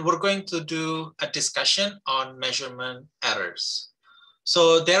 And we're going to do a discussion on measurement errors.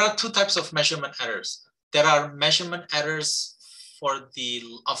 So there are two types of measurement errors. There are measurement errors of the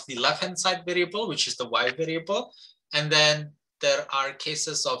left-hand side variable, which is the y variable. And then there are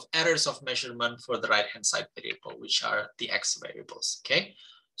cases of errors of measurement for the right-hand side variable, which are the x variables, okay?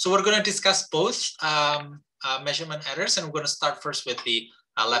 So we're gonna discuss both measurement errors, and we're gonna start first with the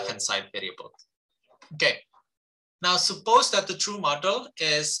left-hand side variable. Okay, now suppose that the true model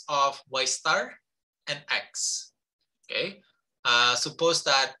is of y star and x, okay? Suppose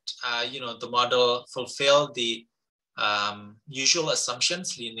that, the model fulfill the usual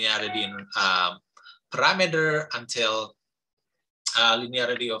assumptions, linearity and parameter until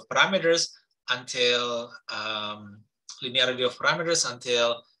linearity of parameters until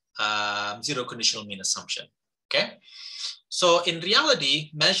zero conditional mean assumption. Okay, so in reality,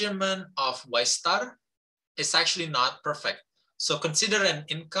 measurement of y star is actually not perfect. So consider an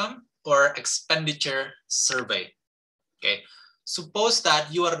income or expenditure survey. Okay, suppose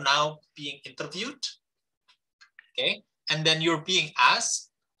that you are now being interviewed. Okay, and then you're being asked,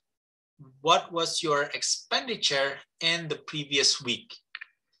 what was your expenditure in the previous week?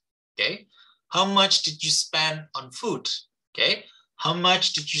 Okay, how much did you spend on food? Okay, how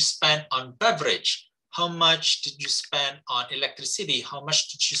much did you spend on beverage? How much did you spend on electricity? How much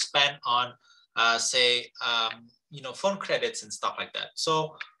did you spend on, phone credits and stuff like that?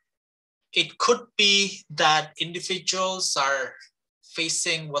 So it could be that individuals are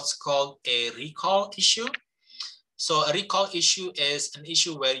facing what's called a recall issue. So a recall issue is an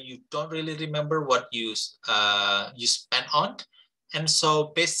issue where you don't really remember what you spent on. And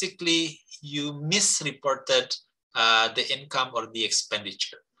so basically you misreported the income or the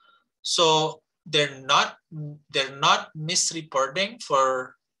expenditure. So they're not misreporting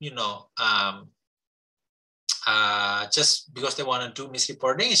for, just because they want to do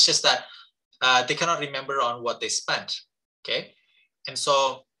misreporting. It's just that they cannot remember on what they spent, okay? And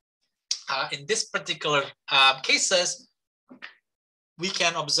so in this particular cases, we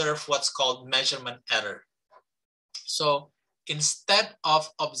can observe what's called measurement error. So instead of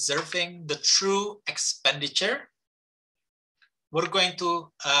observing the true expenditure, we're going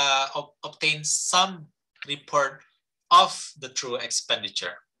to obtain some report of the true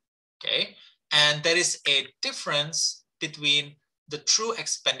expenditure, okay? And there is a difference between the true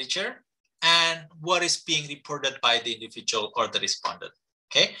expenditure and what is being reported by the individual or the respondent.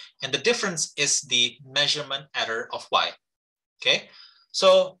 Okay, and the difference is the measurement error of y. Okay,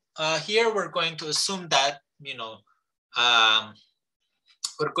 so here we're going to assume that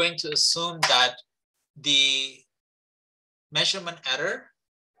the measurement error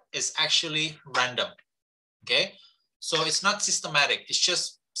is actually random. Okay, so it's not systematic. It's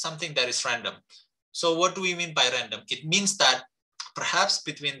just something that is random. So what do we mean by random? It means that perhaps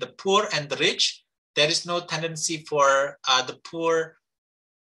between the poor and the rich, there is no tendency for the poor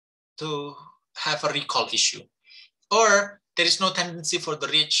to have a recall issue, or there is no tendency for the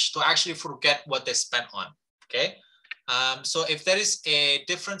rich to actually forget what they spent on. Okay, so if there is a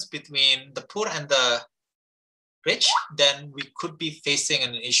difference between the poor and the rich, then we could be facing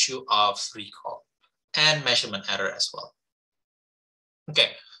an issue of recall and measurement error as well.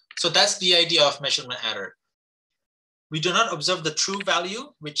 Okay, so that's the idea of measurement error. We do not observe the true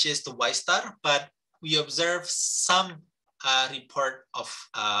value, which is the Y star, but we observe some report of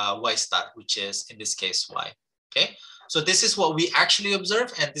Y star, which is in this case Y. Okay, so this is what we actually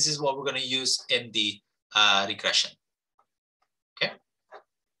observe, and this is what we're going to use in the regression. Okay.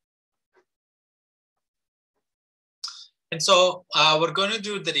 And so we're going to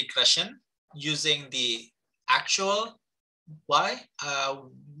do the regression using the actual Y,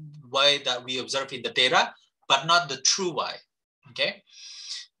 Y that we observe in the data, but not the true Y. Okay.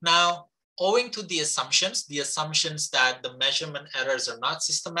 Now, owing to the assumptions that the measurement errors are not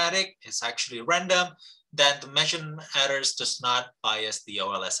systematic, it's actually random, then the measurement errors does not bias the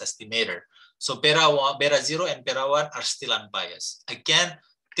OLS estimator. So beta 0 and beta 1 are still unbiased. Again,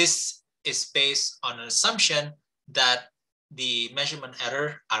 this is based on an assumption that the measurement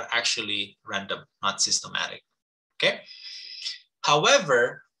error are actually random, not systematic. Okay.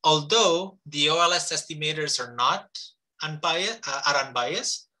 However, although the OLS estimators are not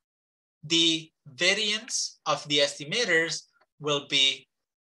unbiased, the variance of the estimators will be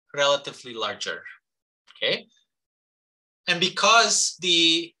relatively larger. Okay. And because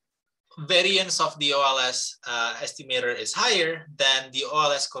the variance of the OLS estimator is higher, then the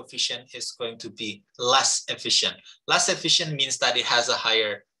OLS coefficient is going to be less efficient. Less efficient means that it has a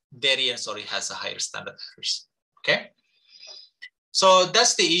higher variance or it has a higher standard errors. Okay. So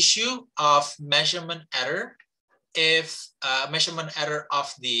that's the issue of measurement error if measurement error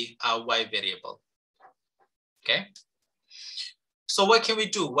of the Y variable. Okay. So what can we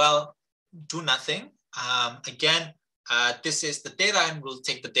do? Well, do nothing. Again, this is the data and we'll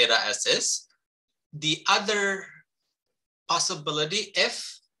take the data as is. The other possibility,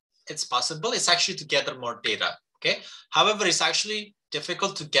 if it's possible, is actually to gather more data. Okay. However, it's actually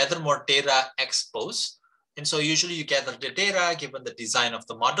difficult to gather more data ex post. And so usually you gather the data given the design of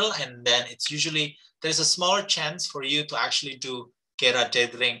the model, and then it's usually, there's a smaller chance for you to actually do data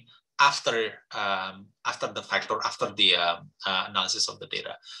gathering after the fact or after the analysis of the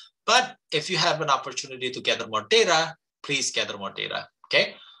data. But if you have an opportunity to gather more data, please gather more data.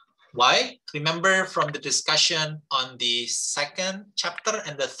 Okay. Why? Remember from the discussion on the second chapter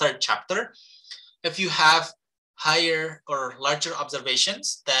and the third chapter, if you have higher or larger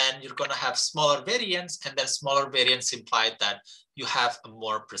observations, then you're going to have smaller variance, and then smaller variance implied that you have a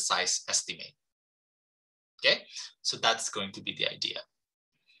more precise estimate. Okay, so that's going to be the idea.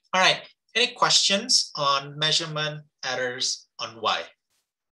 All right, any questions on measurement errors on Y?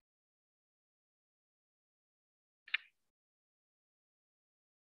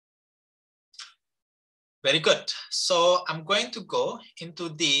 Very good. So I'm going to go into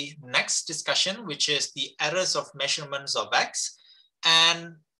the next discussion, which is the errors of measurements of X.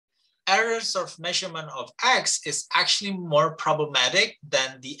 And errors of measurement of X is actually more problematic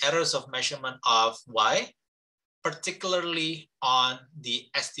than the errors of measurement of Y, particularly on the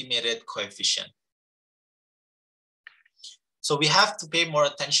estimated coefficient. So we have to pay more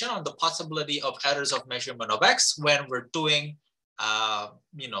attention on the possibility of errors of measurement of X when we're doing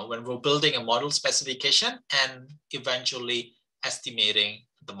when we're building a model specification and eventually estimating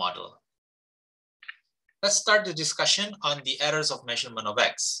the model. Let's start the discussion on the errors of measurement of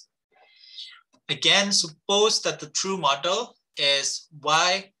X. Again, suppose that the true model is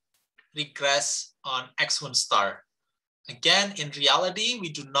Y regress on X1 star. Again, in reality, we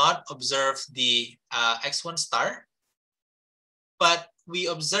do not observe the X1 star, but we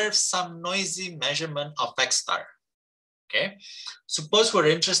observe some noisy measurement of X star. Okay, suppose we're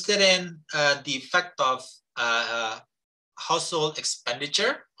interested in the effect of household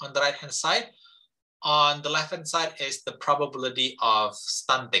expenditure on the right-hand side. On the left-hand side is the probability of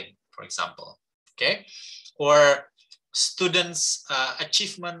stunting, for example. Okay, or students'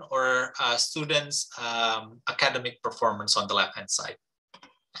 achievement or students' academic performance on the left-hand side.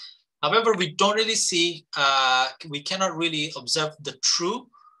 However, we don't really see, we cannot really observe the true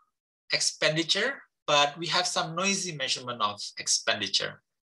expenditure, but we have some noisy measurement of expenditure.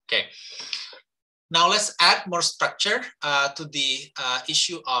 Okay. Now let's add more structure to the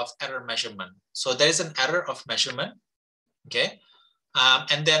issue of error measurement. So there is an error of measurement. Okay.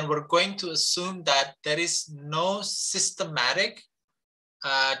 And then we're going to assume that there is no systematic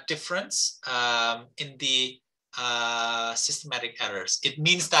difference in the systematic errors. It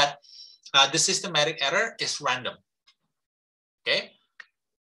means that the systematic error is random. Okay.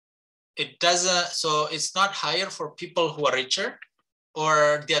 It doesn't, so it's not higher for people who are richer,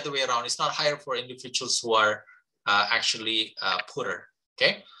 or the other way around. It's not higher for individuals who are actually poorer.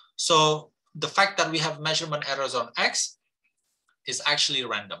 Okay. So the fact that we have measurement errors on X is actually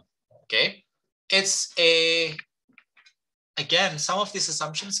random. Okay. It's a, again, some of these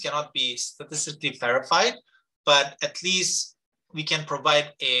assumptions cannot be statistically verified, but at least we can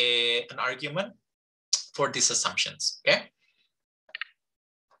provide an argument for these assumptions. Okay.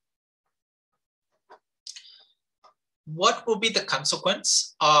 What will be the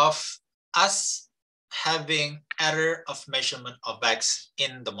consequence of us having error of measurement of X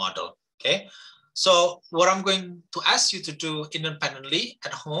in the model? Okay. So what I'm going to ask you to do independently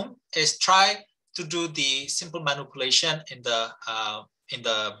at home is try to do the simple manipulation in the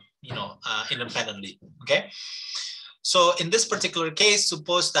independently. Okay. So in this particular case,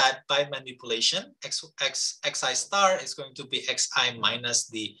 suppose that by manipulation, xi star is going to be xi minus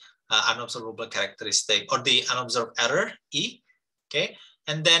the unobservable characteristic or the unobserved error E. Okay.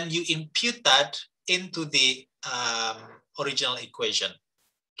 And then you impute that into the original equation.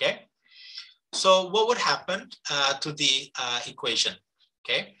 Okay. So what would happen to the equation?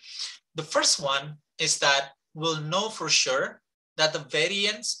 Okay. The first one is that we'll know for sure that the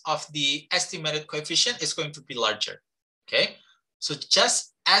variance of the estimated coefficient is going to be larger. Okay. So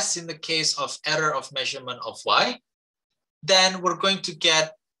just as in the case of error of measurement of Y, then we're going to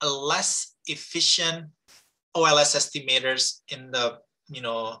get a less efficient OLS estimators in the,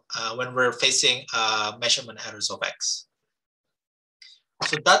 when we're facing measurement errors of X.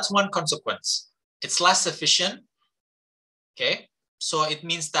 So that's one consequence. It's less efficient. Okay. So it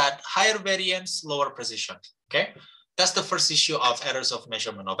means that higher variance, lower precision. Okay. That's the first issue of errors of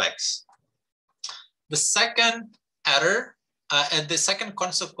measurement of X. The second error, and the second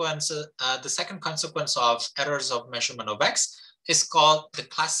consequence of errors of measurement of X is called the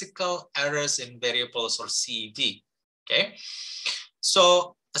classical errors in variables, or CEV. Okay.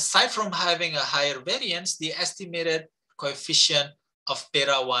 So aside from having a higher variance, the estimated coefficient of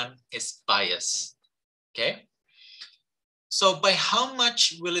beta 1 is biased. Okay. So by how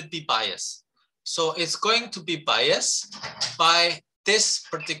much will it be biased? So it's going to be biased by this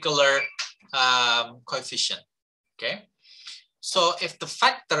particular coefficient. Okay. So if the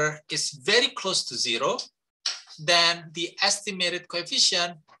factor is very close to 0, then the estimated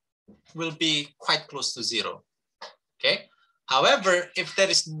coefficient will be quite close to 0. Okay. However, if there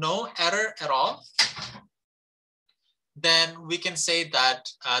is no error at all, then we can say that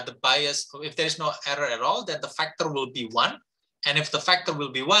the bias, if there is no error at all, then the factor will be 1. And if the factor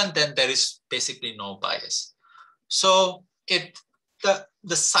will be 1, then there is basically no bias. So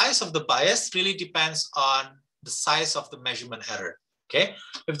the size of the bias really depends on the size of the measurement error. Okay.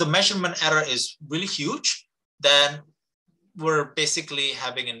 If the measurement error is really huge, then we're basically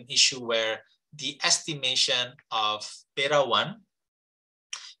having an issue where the estimation of beta 1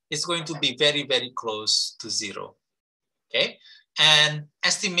 is going to be very, very close to 0. Okay. And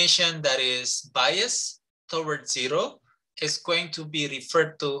estimation that is biased towards 0 is going to be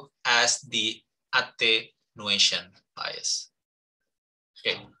referred to as the attenuation bias.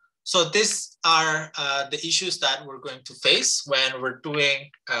 Okay. So these are the issues that we're going to face when we're doing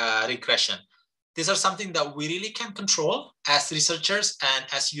regression. These are something that we really can control as researchers, and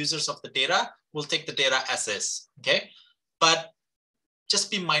as users of the data, we'll take the data as is. Okay. But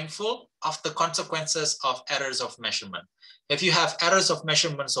just be mindful of the consequences of errors of measurement. If you have errors of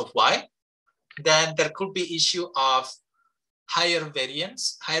measurements of Y, then there could be issue of higher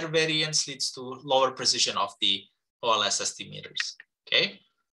variance. Higher variance leads to lower precision of the OLS estimators. Okay.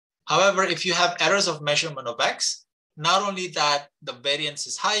 However, if you have errors of measurement of X, not only that the variance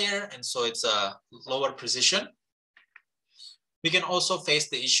is higher and so it's a lower precision, we can also face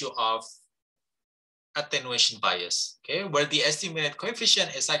the issue of attenuation bias, okay, where the estimated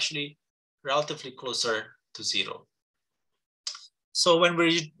coefficient is actually relatively closer to 0. So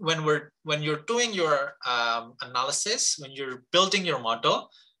when you're doing your analysis, when you're building your model,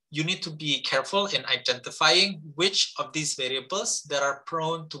 you need to be careful in identifying which of these variables that are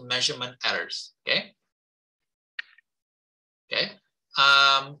prone to measurement errors. Okay. Okay.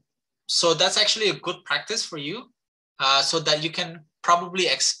 So that's actually a good practice for you, so that you can probably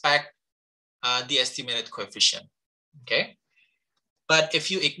expect the estimated coefficient. Okay. But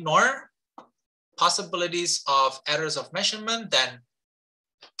if you ignore possibilities of errors of measurement, then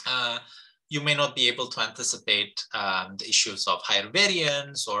you may not be able to anticipate the issues of higher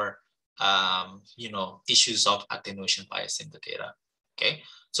variance or issues of attenuation bias in the data. Okay,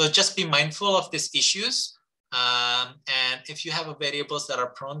 so just be mindful of these issues. And if you have variables that are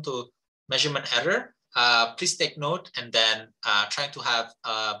prone to measurement error, please take note and then try to have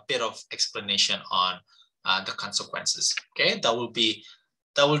a bit of explanation on the consequences. Okay, that will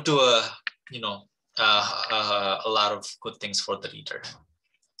do a a lot of good things for the reader.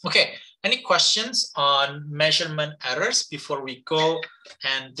 Okay, any questions on measurement errors before we go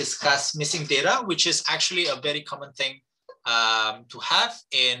and discuss missing data, which is actually a very common thing to have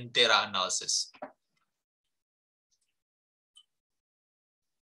in data analysis?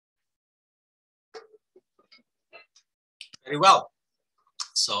 Very well.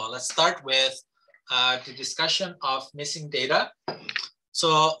 So let's start with the discussion of missing data.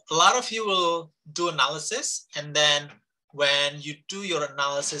 So a lot of you will do analysis, and then when you do your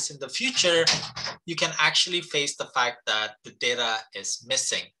analysis in the future, you can actually face the fact that the data is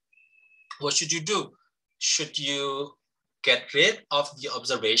missing. What should you do? Should you get rid of the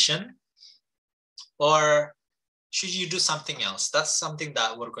observation, or should you do something else? That's something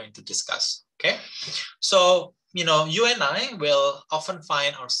that we're going to discuss, okay? So, you and I will often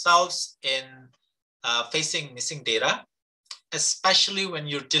find ourselves in facing missing data, especially when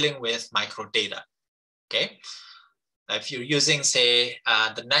you're dealing with microdata, okay? If you're using, say,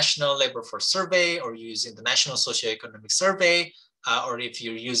 the National Labor Force Survey, or you're using the National Socioeconomic Survey, or if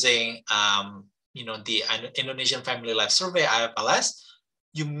you're using, the Indonesian Family Life Survey, IFLS,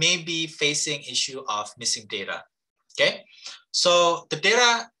 you may be facing issue of missing data, okay? So the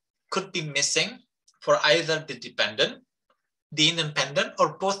data could be missing for either the dependent, the independent,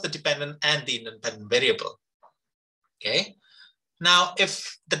 or both the dependent and the independent variable, okay? Now,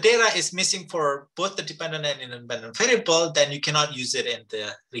 if the data is missing for both the dependent and independent variable, then you cannot use it in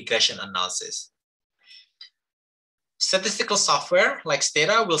the regression analysis. Statistical software like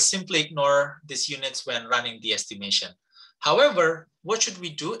Stata will simply ignore these units when running the estimation. However, what should we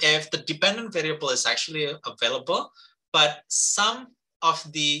do if the dependent variable is actually available, but some of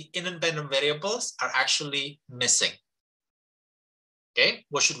the independent variables are actually missing? Okay,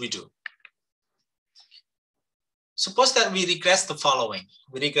 what should we do? Suppose that we regress the following.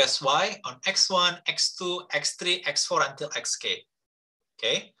 We regress y on x1, x2, x3, x4 until xk,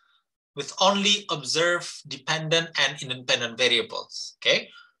 okay? With only observed dependent and independent variables,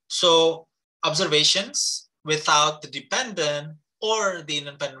 okay? So observations without the dependent or the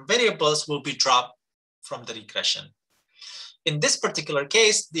independent variables will be dropped from the regression. In this particular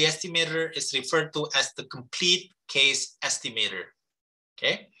case, the estimator is referred to as the complete case estimator,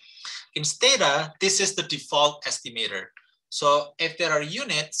 okay? In Stata, this is the default estimator. So if there are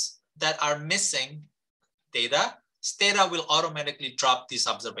units that are missing data, Stata will automatically drop these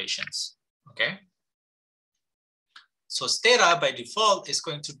observations, okay? So Stata by default is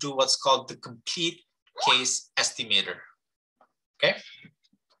going to do what's called the complete case estimator, okay?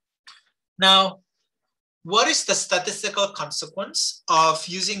 Now, what is the statistical consequence of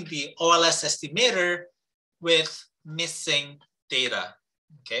using the OLS estimator with missing data,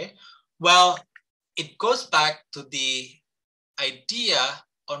 okay? Well, it goes back to the idea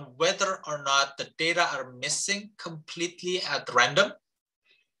on whether or not the data are missing completely at random.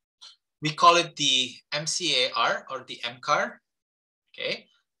 We call it the MCAR or the MCAR, okay?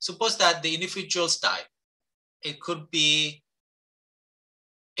 Suppose that the individuals die. It could be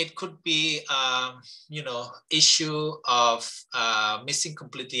issue of missing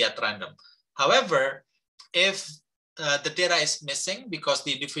completely at random. However, if the data is missing because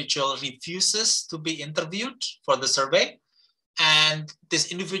the individual refuses to be interviewed for the survey, and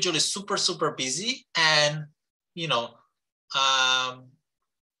this individual is super busy, and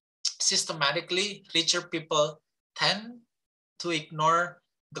systematically richer people tend to ignore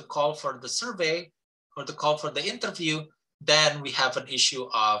the call for the survey or the call for the interview, then we have an issue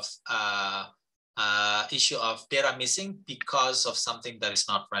of data missing because of something that is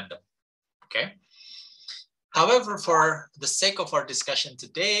not random, okay? However, for the sake of our discussion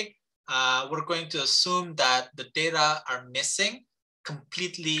today, we're going to assume that the data are missing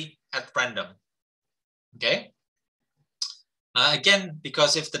completely at random, okay? Again,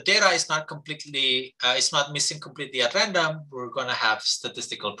 because if the data is not missing completely at random, we're going to have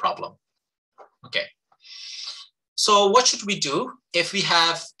statistical problem, okay? So what should we do if we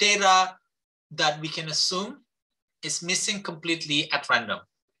have data that we can assume is missing completely at random,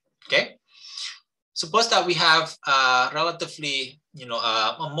 okay? Suppose that we have relatively,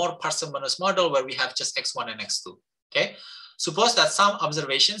 a more parsimonious model where we have just x1 and x2, okay? Suppose that some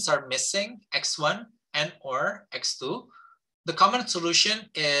observations are missing x1 and or x2. The common solution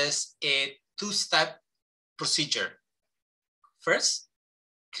is a two-step procedure. First,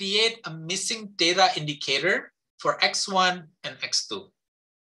 create a missing data indicator for x1 and x2.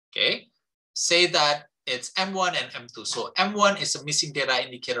 Okay, say that it's M1 and M2. So M1 is a missing data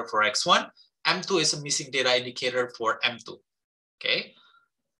indicator for x1. M2 is a missing data indicator for M2. Okay,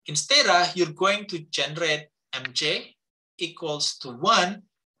 in Stata, you're going to generate Mj equals to 1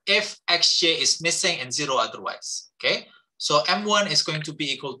 if xj is missing and 0 otherwise. Okay, so M1 is going to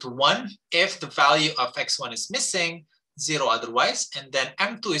be equal to 1 if the value of x1 is missing, 0 otherwise, and then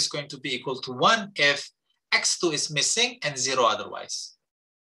M2 is going to be equal to 1 if x2 is missing and 0 otherwise.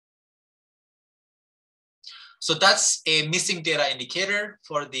 So that's a missing data indicator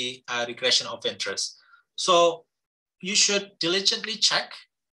for the regression of interest. So you should diligently check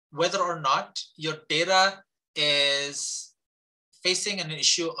whether or not your data is facing an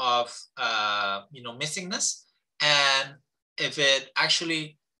issue of missingness, and if it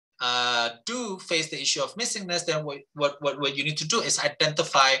actually do face the issue of missingness, then what you need to do is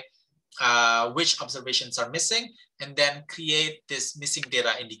identify which observations are missing, and then create these missing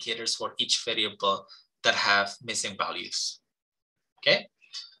data indicators for each variable that have missing values. Okay,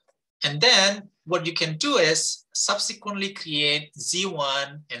 and then what you can do is subsequently create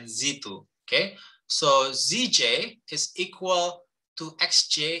Z1 and Z2. Okay, so Zj is equal to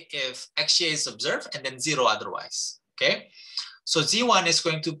Xj if Xj is observed and then 0 otherwise. Okay, so Z1 is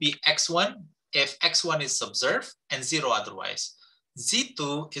going to be X1 if X1 is observed and 0 otherwise.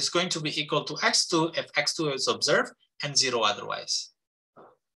 Z2 is going to be equal to X2 if X2 is observed and 0 otherwise.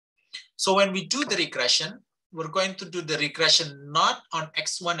 So when we do the regression, we're going to do the regression not on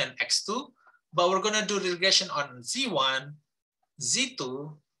X1 and X2, but we're going to do regression on Z1,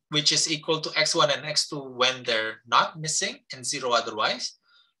 Z2, which is equal to X1 and X2 when they're not missing and 0 otherwise.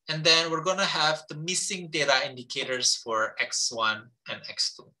 And then we're going to have the missing data indicators for X1 and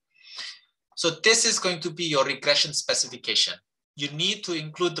X2. So this is going to be your regression specification. You need to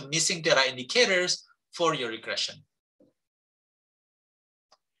include the missing data indicators for your regression.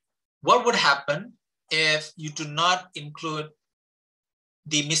 What would happen if you do not include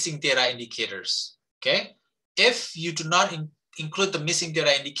the missing data indicators? Okay, if you do not include the missing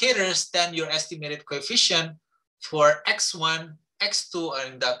data indicators, then your estimated coefficient for X1, X2, or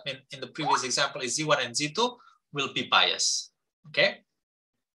in the previous example is Z1 and Z2 will be biased. Okay.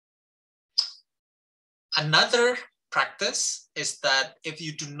 Another practice is that if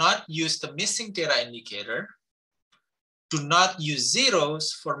you do not use the missing data indicator, do not use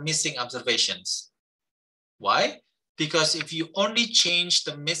zeros for missing observations. Why? Because if you only change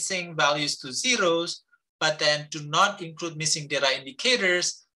the missing values to zeros, but then do not include missing data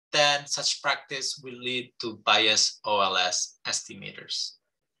indicators, then such practice will lead to biased OLS estimators.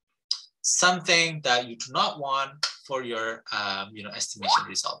 Something that you do not want for your estimation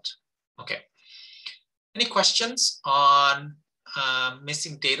result. Okay. Any questions on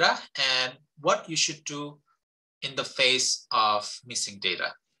missing data and what you should do in the face of missing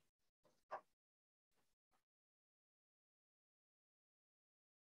data?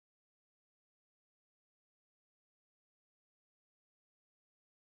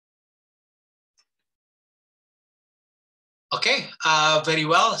 Okay, very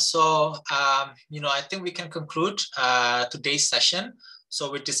well. So, I think we can conclude today's session. So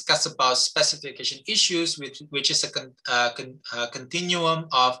we discussed about specification issues, which is a continuum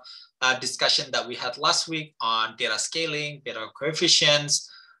of discussion that we had last week on data scaling, data coefficients,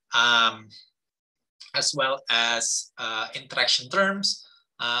 as well as interaction terms.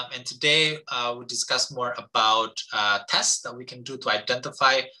 And today we'll discuss more about tests that we can do to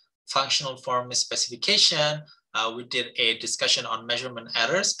identify functional form misspecification. We did a discussion on measurement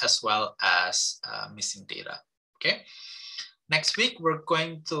errors as well as missing data. Okay. Next week, we're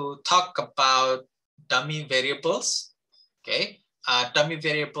going to talk about dummy variables. Okay. Dummy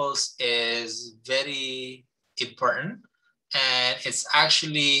variables is very important, and it's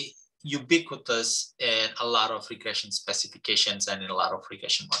actually ubiquitous in a lot of regression specifications and in a lot of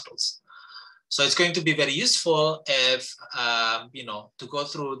regression models. So it's going to be very useful if, to go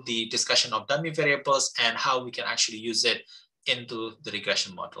through the discussion of dummy variables and how we can actually use it into the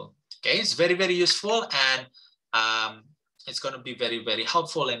regression model. Okay, it's very, very useful, and it's going to be very, very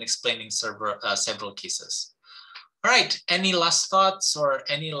helpful in explaining several cases. All right, any last thoughts or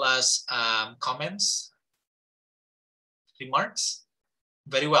any last comments, remarks?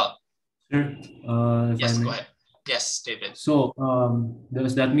 Very well. Sure. Yes, go ahead. Yes, David. So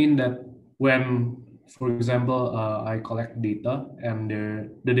does that mean that when, for example, I collect data and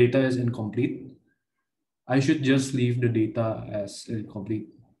the data is incomplete, I should just leave the data as incomplete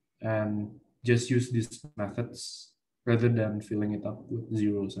and just use these methods rather than filling it up with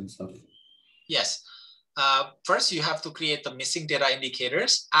zeros and stuff? Yes. first you have to create the missing data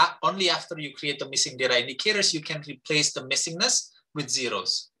indicators. Only after you create the missing data indicators, you can replace the missingness with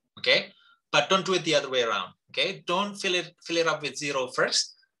zeros, okay? But don't do it the other way around, okay? Don't fill it up with 0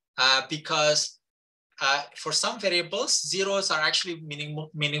 first, because for some variables, zeros are actually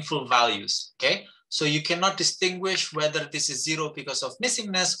meaningful values, okay? So you cannot distinguish whether this is 0 because of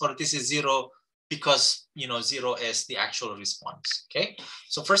missingness or this is 0 because 0 is the actual response, okay?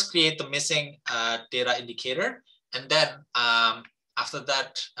 So first create the missing data indicator, and then after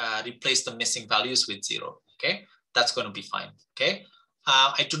that, replace the missing values with 0, okay? That's going to be fine, okay?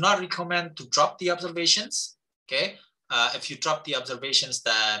 I do not recommend to drop the observations, okay? If you drop the observations,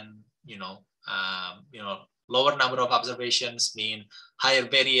 then, lower number of observations mean higher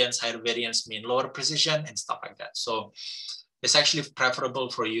variance mean lower precision and stuff like that. So it's actually preferable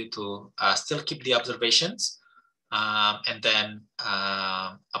for you to still keep the observations and then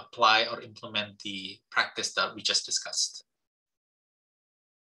apply or implement the practice that we just discussed.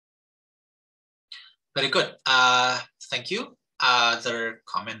 Very good. Thank you. Other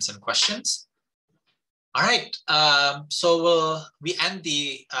comments and questions? All right. So we end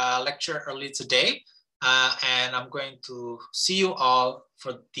the lecture early today. And I'm going to see you all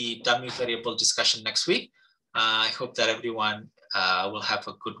for the dummy variable discussion next week. I hope that everyone will have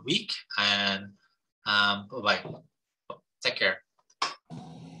a good week, and bye-bye. Take care.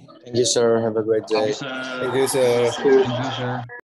 Thank you, sir. Have a great day. Thank you, sir. Thank you, sir.